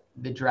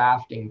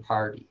drafting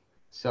party.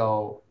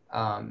 So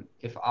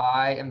if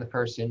I am the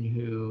person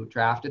who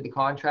drafted the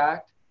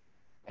contract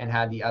and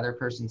had the other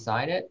person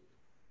sign it,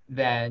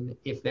 then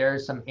if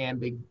there's some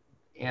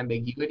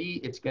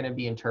ambiguity, it's going to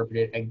be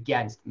interpreted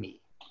against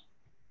me.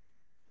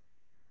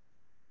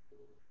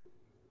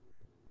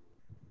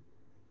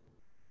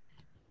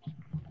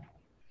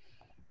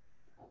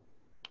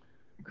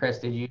 Chris,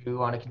 did you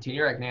want to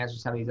continue, or I can answer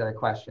some of these other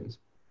questions?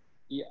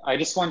 Yeah, I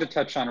just wanted to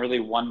touch on really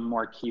one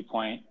more key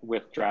point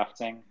with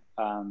drafting.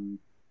 And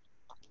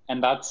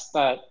that's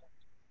that,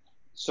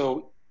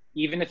 so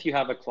even if you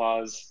have a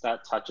clause that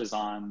touches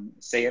on,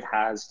 say it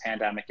has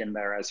pandemic in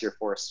there as your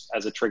force,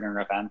 as a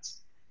triggering event,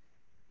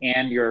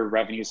 and your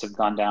revenues have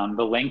gone down,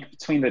 the link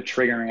between the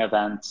triggering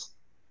event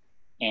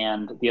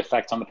and the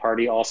effect on the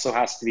party also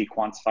has to be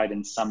quantified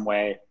in some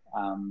way.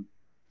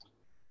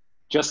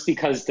 Just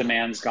because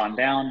demand's gone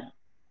down,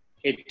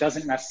 it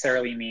doesn't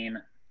necessarily mean,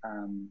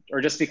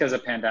 or just because a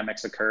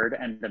pandemic's occurred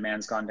and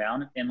demand's gone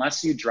down,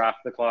 unless you draft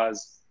the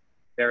clause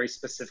very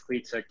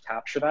specifically to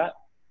capture that,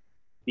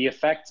 the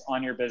effect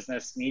on your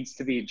business needs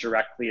to be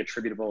directly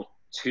attributable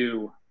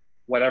to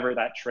whatever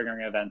that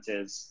triggering event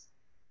is.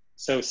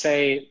 So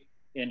say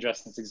in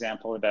Justin's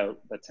example about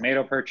the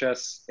tomato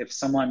purchase, if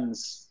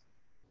someone's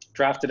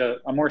drafted a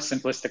more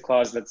simplistic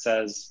clause that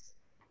says,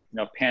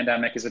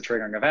 pandemic is a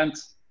triggering event,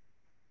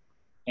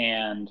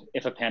 and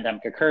if a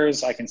pandemic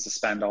occurs, I can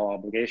suspend all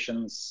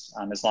obligations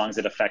as long as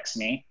it affects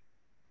me.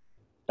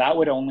 That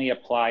would only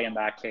apply in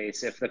that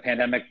case if the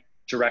pandemic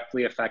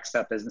directly affects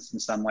that business in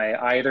some way,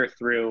 either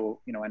through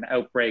an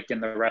outbreak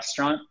in the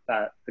restaurant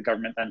that the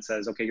government then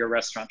says, okay, your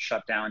restaurant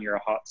shut down, you're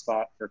a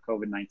hotspot for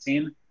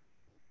COVID-19,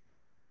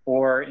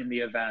 or in the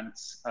event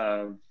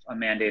of a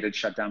mandated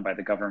shutdown by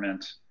the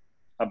government,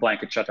 a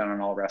blanket shutdown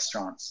on all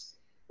restaurants.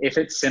 If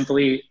it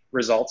simply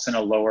results in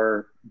a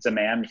lower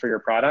demand for your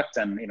product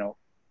and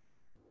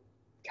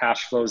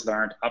cash flows that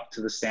aren't up to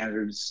the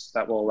standards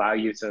that will allow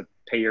you to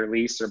pay your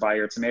lease or buy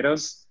your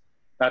tomatoes,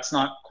 that's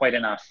not quite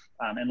enough,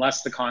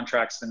 unless the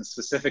contract's been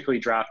specifically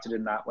drafted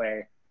in that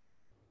way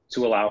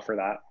to allow for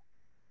that.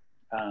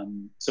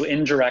 So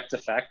indirect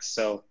effects.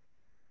 So,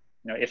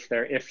 if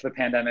the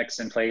pandemic's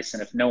in place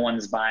and if no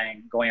one's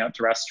going out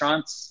to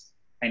restaurants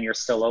and you're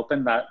still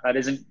open, that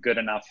isn't good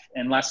enough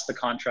unless the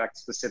contract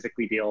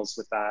specifically deals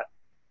with that.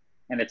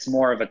 And it's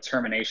more of a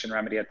termination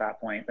remedy at that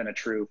point than a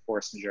true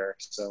force majeure.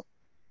 So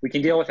we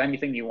can deal with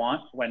anything you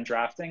want when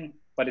drafting,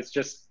 but it's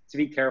just to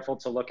be careful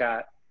to look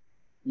at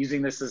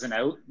using this as an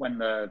out when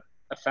the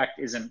effect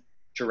isn't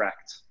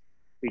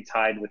directly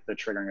tied with the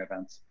triggering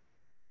event.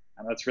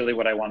 And that's really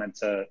what I wanted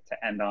to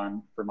end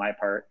on for my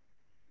part,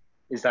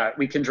 is that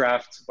we can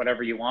draft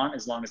whatever you want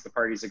as long as the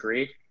parties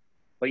agree,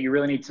 but you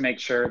really need to make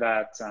sure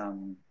that,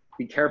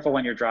 be careful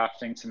when you're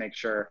drafting to make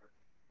sure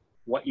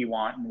what you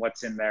want and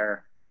what's in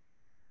there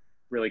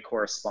really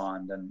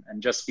correspond.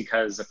 And just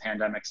because a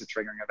pandemic's a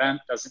triggering event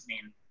doesn't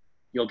mean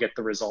you'll get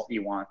the result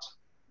you want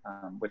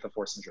with a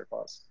force majeure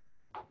clause.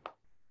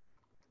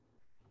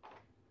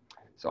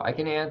 So I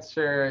can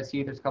answer,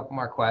 see there's a couple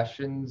more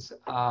questions.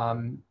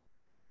 Can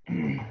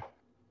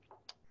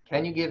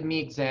you give me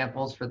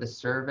examples for the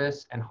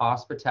service and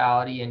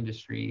hospitality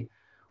industry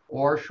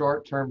or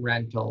short-term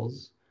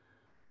rentals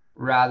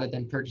rather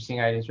than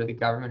purchasing items where the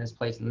government has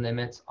placed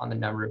limits on the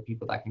number of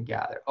people that can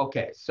gather?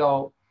 Okay,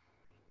 so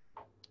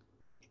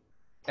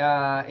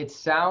it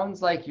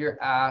sounds like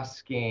you're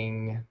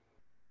asking,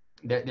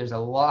 there's a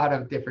lot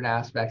of different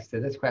aspects to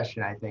this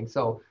question, I think.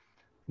 So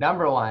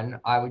number one,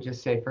 I would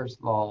just say, first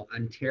of all,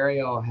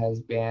 Ontario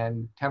has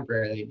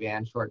temporarily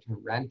banned short-term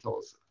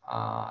rentals.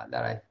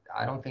 That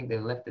I don't think they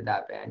lifted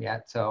that ban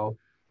yet. So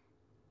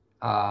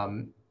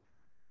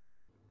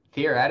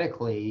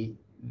theoretically,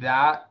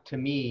 that to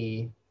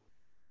me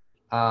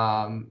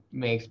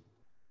makes,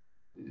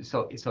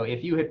 so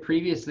if you had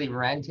previously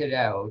rented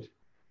out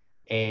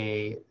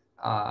a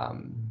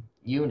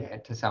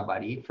unit to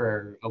somebody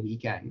for a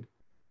weekend,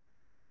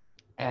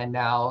 and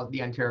now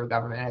the Ontario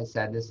government has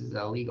said this is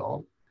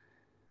illegal,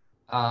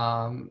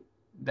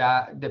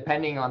 that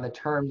depending on the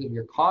terms of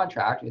your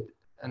contract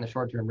and the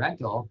short-term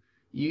rental,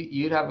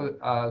 you'd have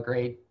a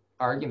great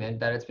argument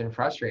that it's been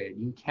frustrated.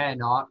 You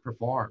cannot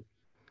perform.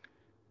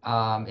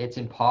 It's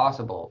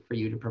impossible for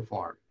you to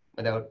perform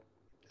without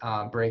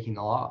breaking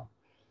the law.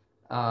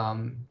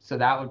 So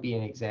that would be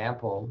an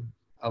example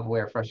of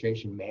where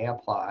frustration may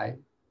apply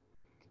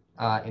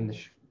in the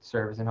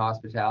service and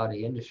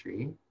hospitality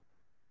industry.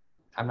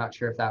 I'm not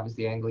sure if that was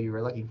the angle you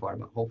were looking for,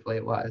 but hopefully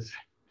it was.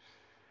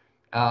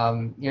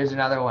 Here's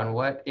another one.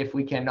 What if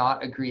we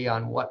cannot agree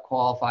on what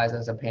qualifies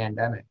as a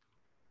pandemic?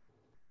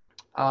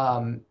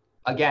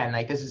 Again,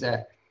 like this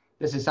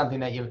is something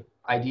that you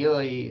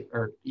ideally,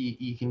 or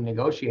you can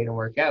negotiate and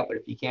work out, but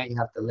if you can't, you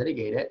have to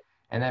litigate it.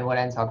 And then what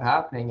ends up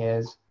happening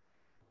is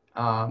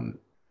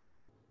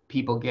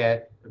people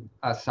get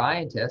a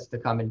scientist to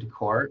come into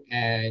court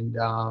and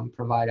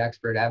provide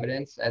expert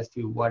evidence as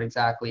to what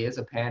exactly is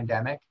a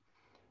pandemic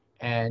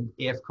and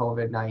if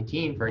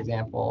COVID-19, for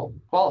example,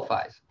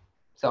 qualifies.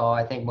 So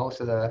I think most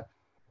of the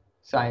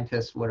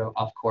scientists would,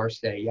 of course,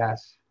 say,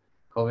 yes,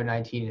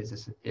 COVID-19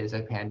 is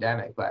a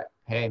pandemic, but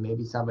hey,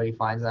 maybe somebody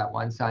finds that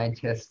one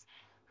scientist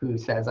who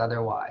says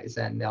otherwise,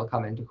 and they'll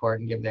come into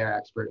court and give their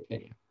expert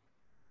opinion.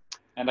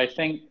 And I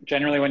think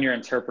generally when you're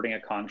interpreting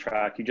a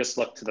contract, you just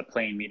look to the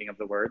plain meaning of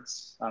the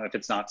words if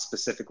it's not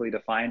specifically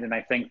defined. And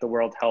I think the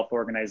World Health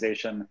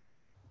Organization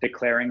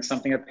declaring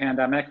something a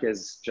pandemic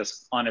is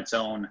just on its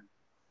own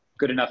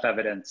good enough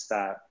evidence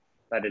that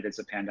it is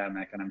a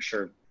pandemic. And I'm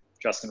sure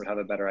Justin would have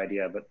a better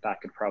idea, but that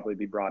could probably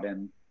be brought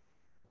in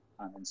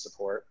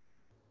support.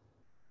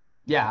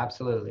 Yeah,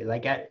 absolutely.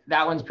 Like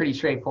that one's pretty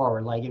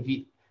straightforward. Like if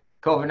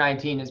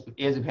COVID-19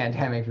 is a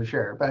pandemic for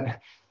sure, but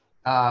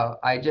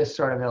I just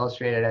sort of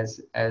illustrated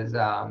as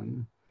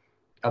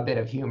a bit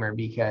of humor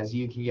because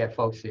you can get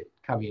folks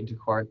coming into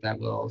court that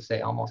will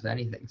say almost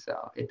anything.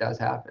 So it does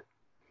happen.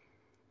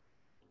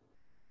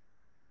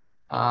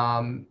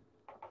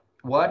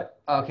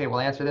 Okay, we'll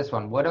answer this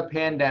one. Would a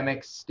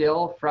pandemic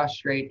still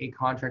frustrate a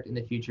contract in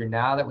the future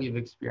now that we've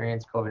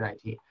experienced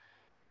COVID-19?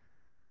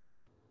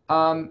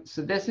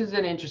 So this is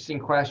an interesting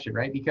question,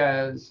 right?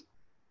 Because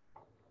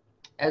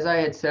as I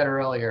had said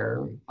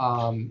earlier,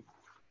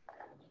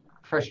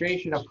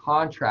 frustration of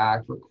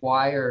contract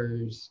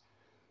requires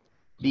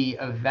the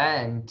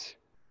event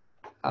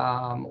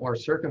or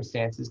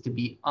circumstances to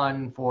be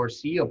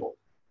unforeseeable.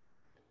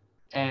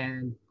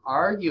 And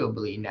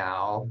arguably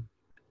now,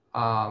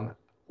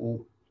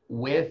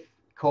 with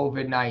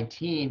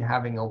COVID-19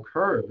 having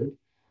occurred,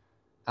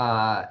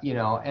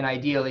 and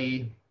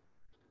ideally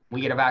we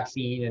get a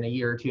vaccine in a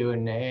year or two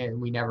and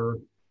we never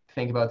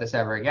think about this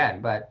ever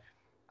again. But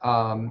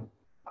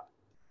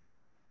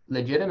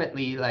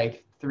legitimately,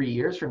 like 3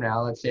 years from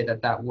now, let's say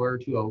that were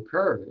to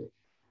occur,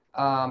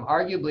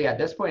 arguably at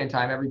this point in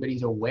time,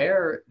 everybody's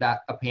aware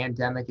that a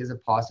pandemic is a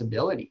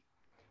possibility.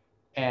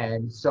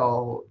 And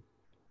so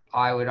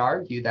I would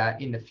argue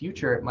that in the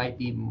future, it might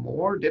be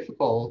more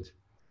difficult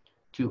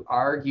to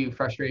argue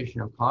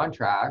frustration of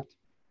contract,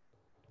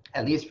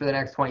 at least for the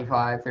next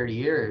 25, 30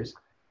 years,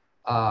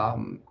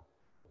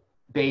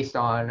 based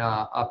on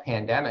a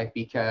pandemic,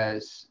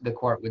 because the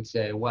court would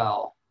say,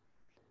 well,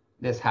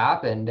 this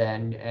happened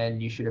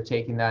and you should have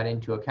taken that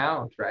into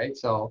account, right?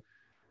 So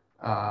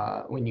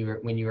when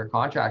you were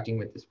contracting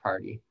with this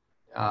party.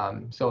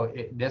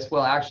 This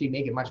will actually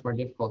make it much more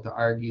difficult to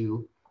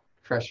argue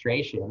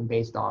frustration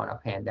based on a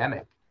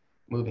pandemic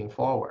moving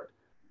forward.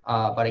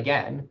 But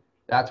again,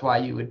 that's why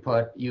you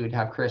would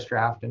have Chris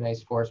draft a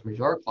nice force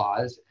majeure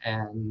clause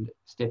and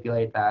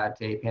stipulate that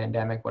a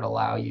pandemic would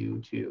allow you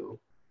to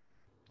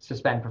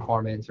suspend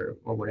performance or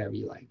whatever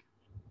you like.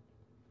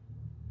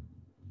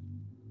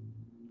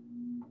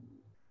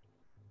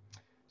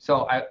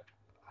 So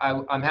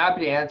I'm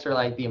happy to answer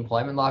like the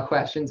employment law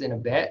questions in a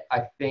bit.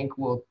 I think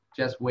we'll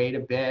just wait a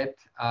bit.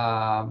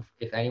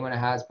 If anyone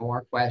has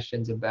more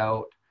questions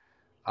about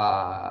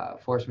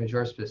force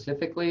majeure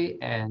specifically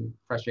and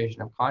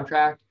frustration of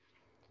contract,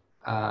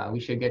 we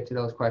should get to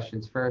those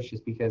questions first,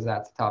 just because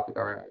that's the topic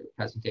of our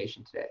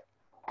presentation today.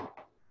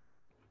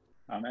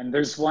 And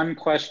there's one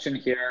question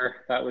here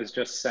that was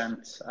just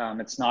sent.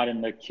 It's not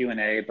in the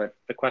Q&A, but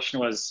the question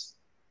was,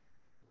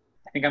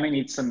 I think I may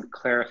need some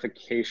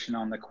clarification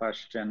on the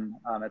question.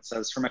 It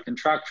says, from a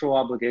contractual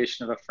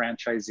obligation of a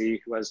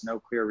franchisee who has no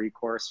clear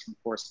recourse from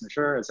force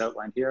majeure, as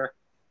outlined here,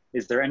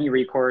 is there any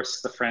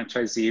recourse to the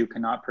franchisee who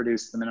cannot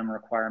produce the minimum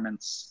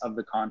requirements of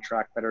the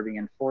contract that are being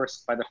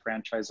enforced by the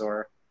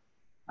franchisor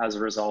as a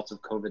result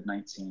of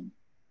COVID-19?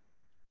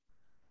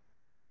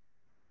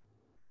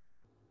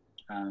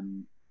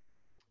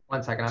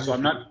 One second.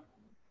 I'm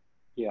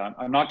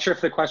not sure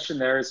if the question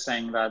there is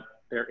saying that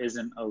there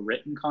isn't a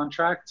written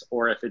contract,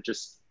 or if it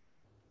just,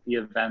 the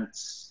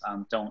events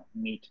don't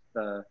meet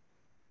the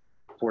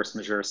force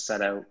majeure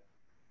set out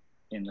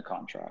in the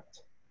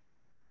contract.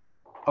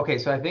 Okay,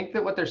 so I think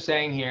that what they're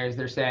saying here is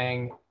they're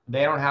saying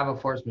they don't have a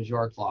force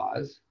majeure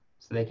clause,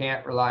 so they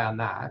can't rely on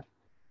that.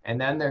 And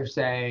then they're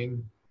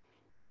saying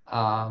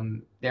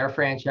they're a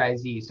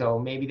franchisee, so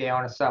maybe they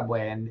own a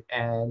Subway,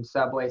 and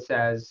Subway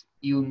says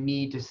you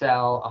need to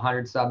sell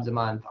 100 subs a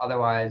month,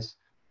 otherwise,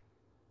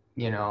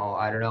 you know,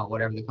 I don't know,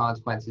 whatever the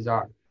consequences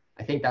are.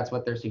 I think that's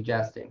what they're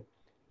suggesting.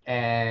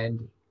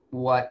 And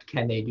what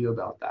can they do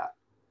about that?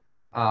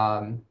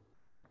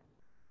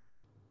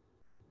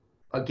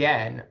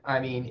 Again, I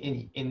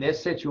mean, in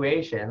this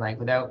situation, like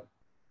without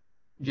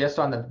just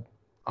on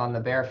the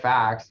bare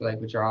facts, like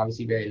which are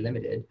obviously very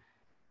limited,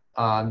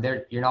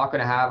 you're not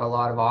going to have a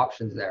lot of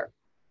options there.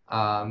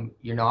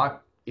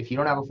 If you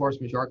don't have a force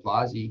majeure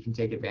clause you can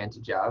take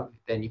advantage of,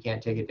 then you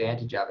can't take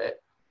advantage of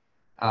it.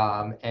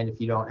 And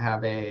if you don't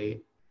have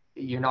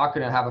you're not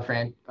going to have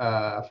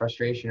a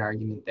frustration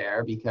argument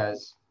there,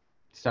 because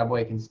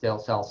Subway can still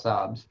sell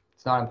subs.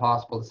 It's not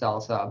impossible to sell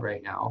a sub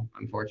right now.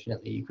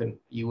 Unfortunately,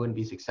 you wouldn't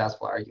be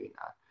successful arguing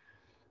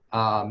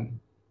that.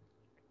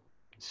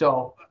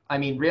 So, I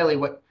mean, really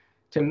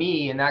to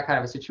me, in that kind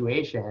of a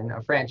situation,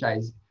 a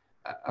franchise,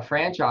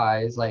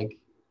 like,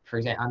 for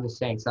example, I'm just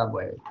saying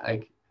Subway,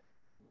 like,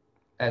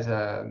 as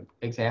a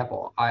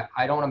example,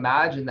 I don't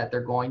imagine that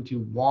they're going to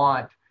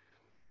want,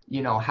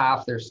 you know,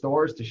 half their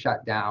stores to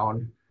shut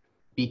down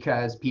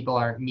because people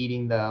aren't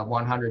meeting the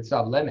 100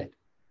 sub limit.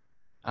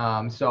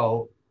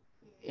 So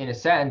in a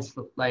sense,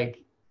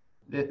 like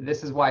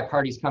this is why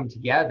parties come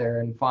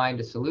together and find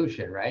a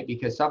solution, right?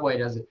 Because Subway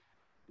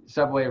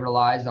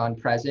relies on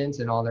presence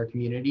in all their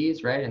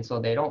communities, right? And so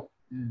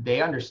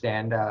they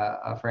understand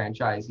a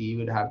franchisee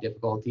would have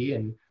difficulty,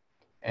 and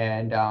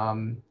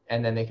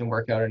then they can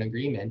work out an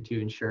agreement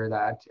to ensure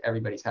that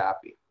everybody's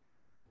happy.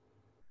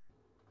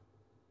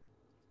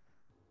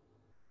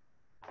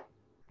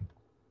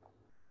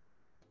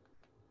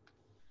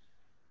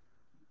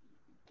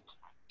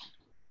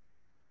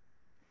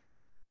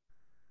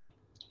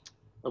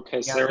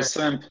 Okay, so there were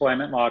some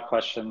employment law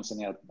questions,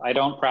 and yeah, I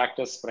don't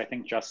practice, but I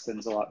think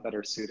Justin's a lot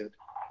better suited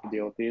to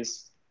deal with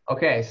these.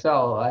 Okay,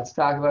 so let's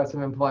talk about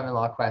some employment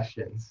law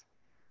questions.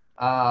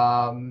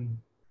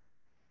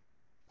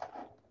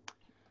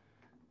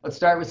 Let's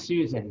start with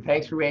Susan.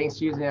 Thanks for waiting,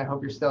 Susan. I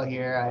hope you're still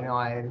here. I know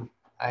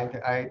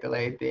I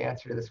delayed the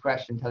answer to this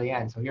question until the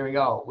end. So here we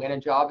go. When a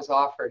job is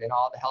offered and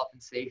all the health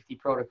and safety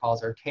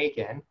protocols are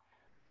taken,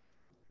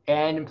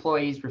 and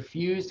employees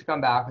refuse to come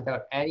back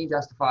without any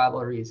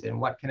justifiable reason,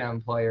 what can an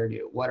employer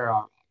do? What are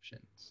our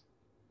options?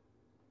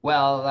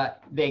 Well,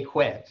 they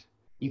quit.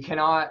 You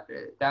cannot,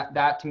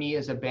 that to me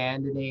is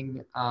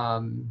abandoning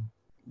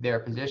their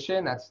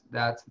position.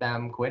 That's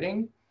them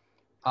quitting.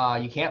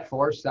 You can't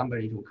force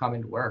somebody to come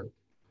into work.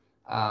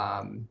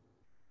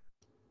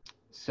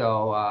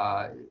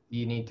 So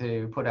you need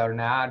to put out an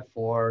ad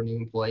for new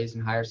employees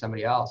and hire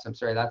somebody else. I'm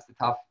sorry, that's the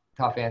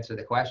tough answer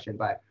to the question,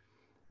 but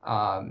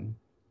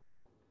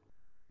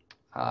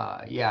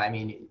yeah, I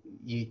mean,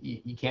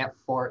 you can't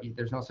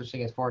there's no such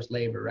thing as forced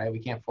labor, right? We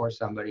can't force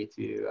somebody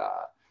to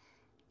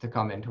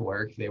come into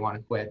work. If they want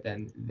to quit,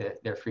 then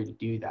they're free to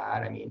do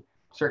that. I mean,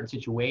 certain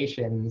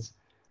situations,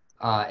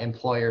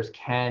 employers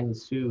can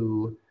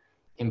sue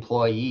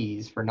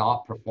employees for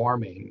not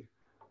performing.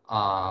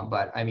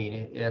 But I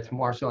mean, it's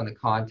more so in the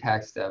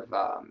context of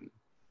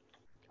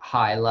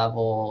high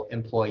level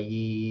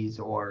employees,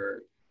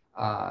 or,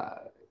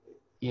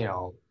 you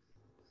know,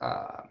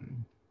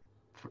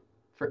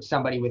 for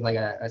somebody with like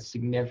a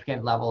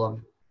significant level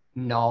of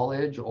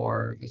knowledge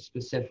or a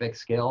specific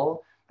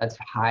skill that's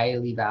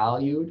highly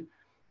valued,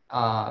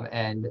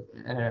 and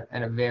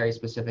a very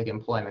specific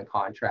employment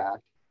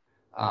contract,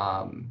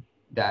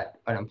 that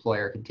an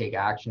employer could take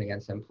action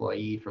against an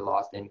employee for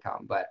lost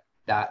income. But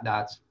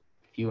that's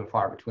few and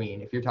far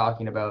between. If you're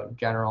talking about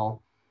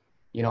general,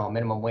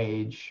 minimum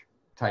wage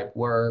type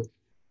work,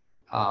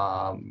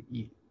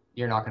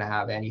 you're not going to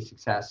have any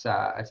success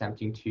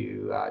attempting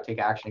to take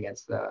action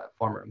against the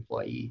former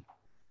employee.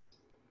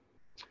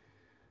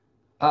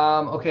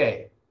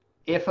 Okay,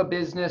 if a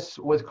business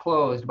was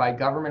closed by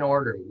government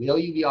order, will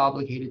you be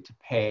obligated to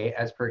pay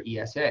as per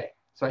ESA?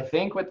 So I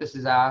think what this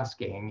is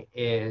asking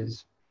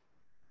is,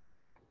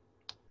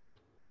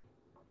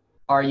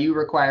 are you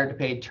required to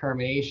pay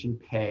termination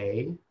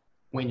pay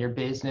when your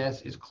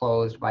business is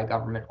closed by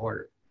government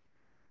order?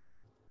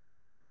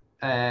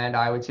 And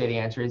I would say the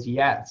answer is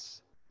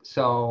yes.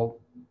 So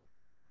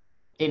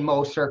in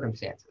most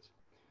circumstances.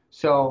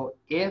 So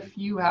if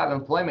you have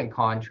employment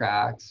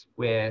contracts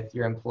with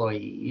your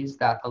employees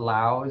that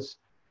allows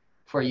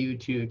for you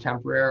to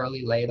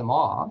temporarily lay them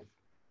off,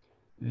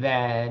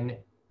 then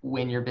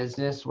when your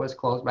business was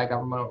closed by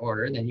government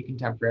order, then you can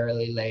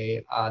temporarily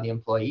lay the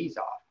employees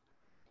off.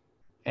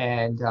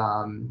 And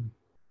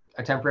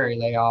a temporary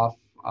layoff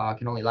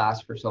can only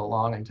last for so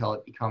long until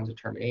it becomes a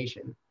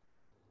termination.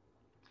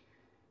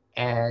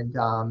 And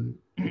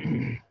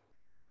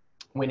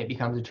when it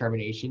becomes a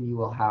termination, you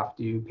will have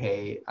to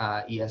pay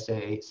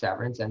ESA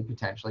severance and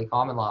potentially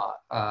common law,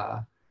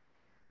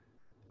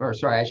 or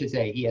sorry, I should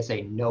say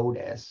ESA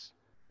notice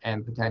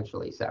and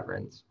potentially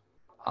severance,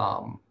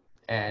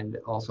 and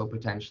also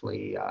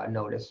potentially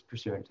notice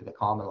pursuant to the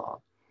common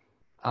law.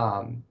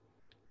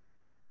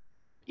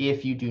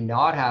 If you do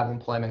not have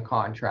employment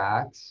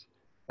contracts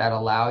that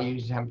allow you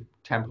to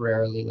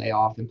temporarily lay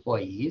off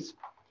employees,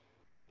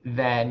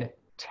 then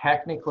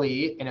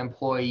technically an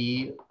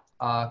employee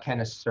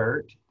can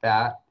assert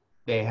that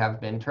they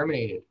have been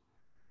terminated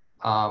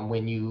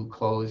when you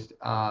closed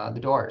the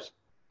doors.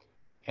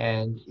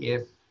 And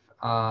if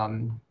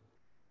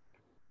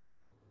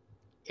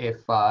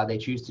they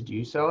choose to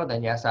do so,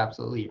 then yes,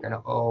 absolutely, you're going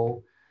to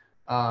owe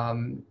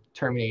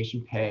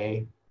termination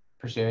pay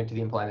pursuant to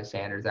the Employment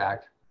Standards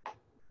Act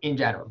in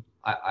general.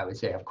 I would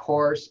say, of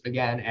course,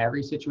 again,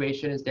 every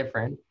situation is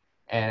different.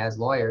 And as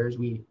lawyers,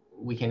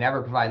 we can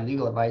never provide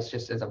legal advice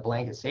just as a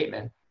blanket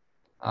statement.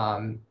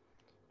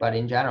 But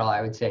in general,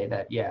 I would say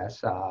that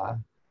yes,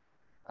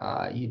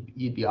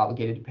 you'd be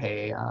obligated to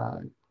pay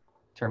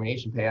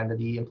termination pay under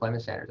the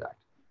Employment Standards Act.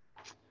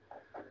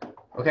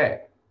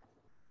 Okay.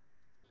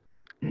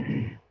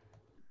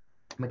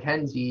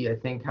 Mackenzie, I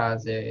think,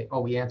 has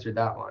we answered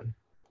that one.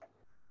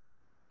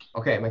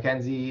 Okay,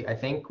 Mackenzie, I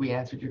think we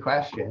answered your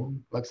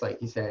question. Looks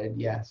like you said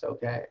yes,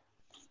 okay.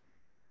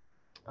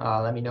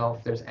 Let me know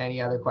if there's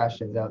any other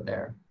questions out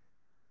there.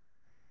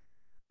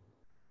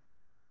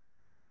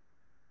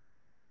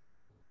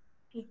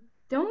 I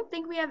don't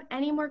think we have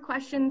any more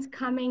questions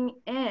coming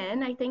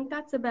in. I think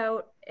that's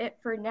about it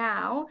for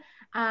now.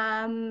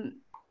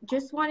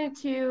 Just wanted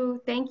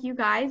to thank you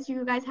guys. Do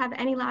you guys have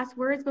any last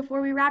words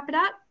before we wrap it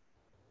up?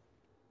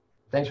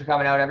 Thanks for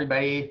coming out,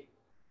 everybody.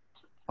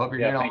 Hope you're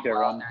doing all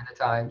well during the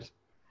times.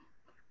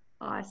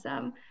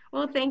 Awesome.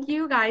 Well, thank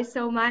you guys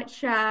so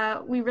much.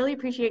 We really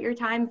appreciate your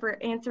time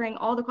for answering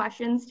all the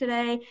questions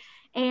today.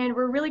 And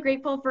we're really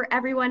grateful for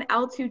everyone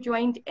else who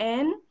joined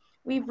in.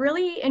 We've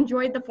really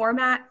enjoyed the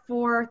format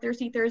for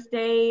Thirsty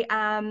Thursday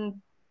and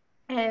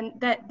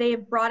that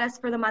they've brought us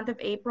for the month of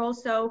April.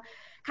 So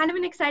kind of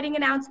an exciting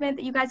announcement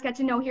that you guys get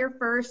to know here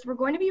first. We're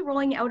going to be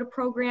rolling out a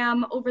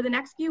program over the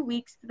next few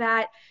weeks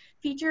that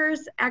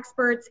features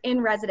experts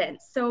in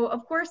residence. So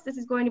of course, this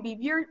is going to be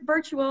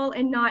virtual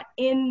and not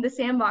in the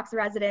Sandbox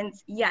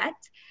residence yet.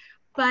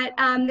 But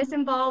this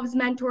involves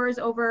mentors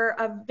over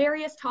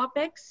various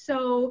topics.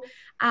 So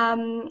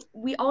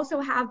we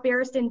also have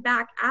Barriston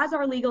back as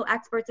our legal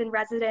experts in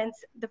residence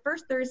the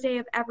first Thursday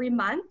of every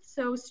month.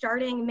 So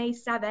starting May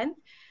 7th,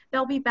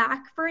 they'll be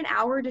back for an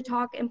hour to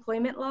talk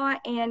employment law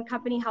and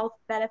company health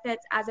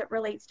benefits as it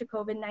relates to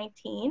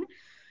COVID-19.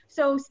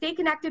 So stay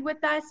connected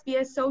with us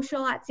via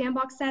social at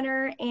Sandbox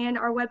Centre and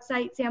our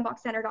website,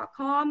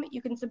 sandboxcentre.com.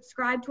 You can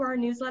subscribe to our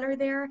newsletter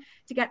there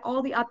to get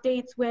all the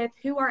updates with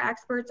who our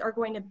experts are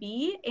going to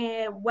be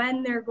and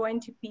when they're going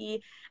to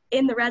be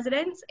in the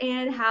residence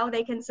and how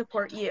they can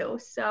support you.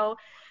 So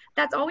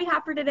that's all we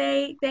have for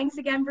today. Thanks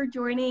again for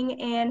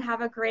joining and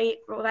have a great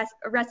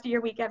rest of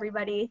your week,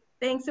 everybody.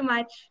 Thanks so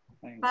much.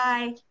 Thanks.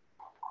 Bye.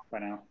 Bye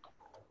now.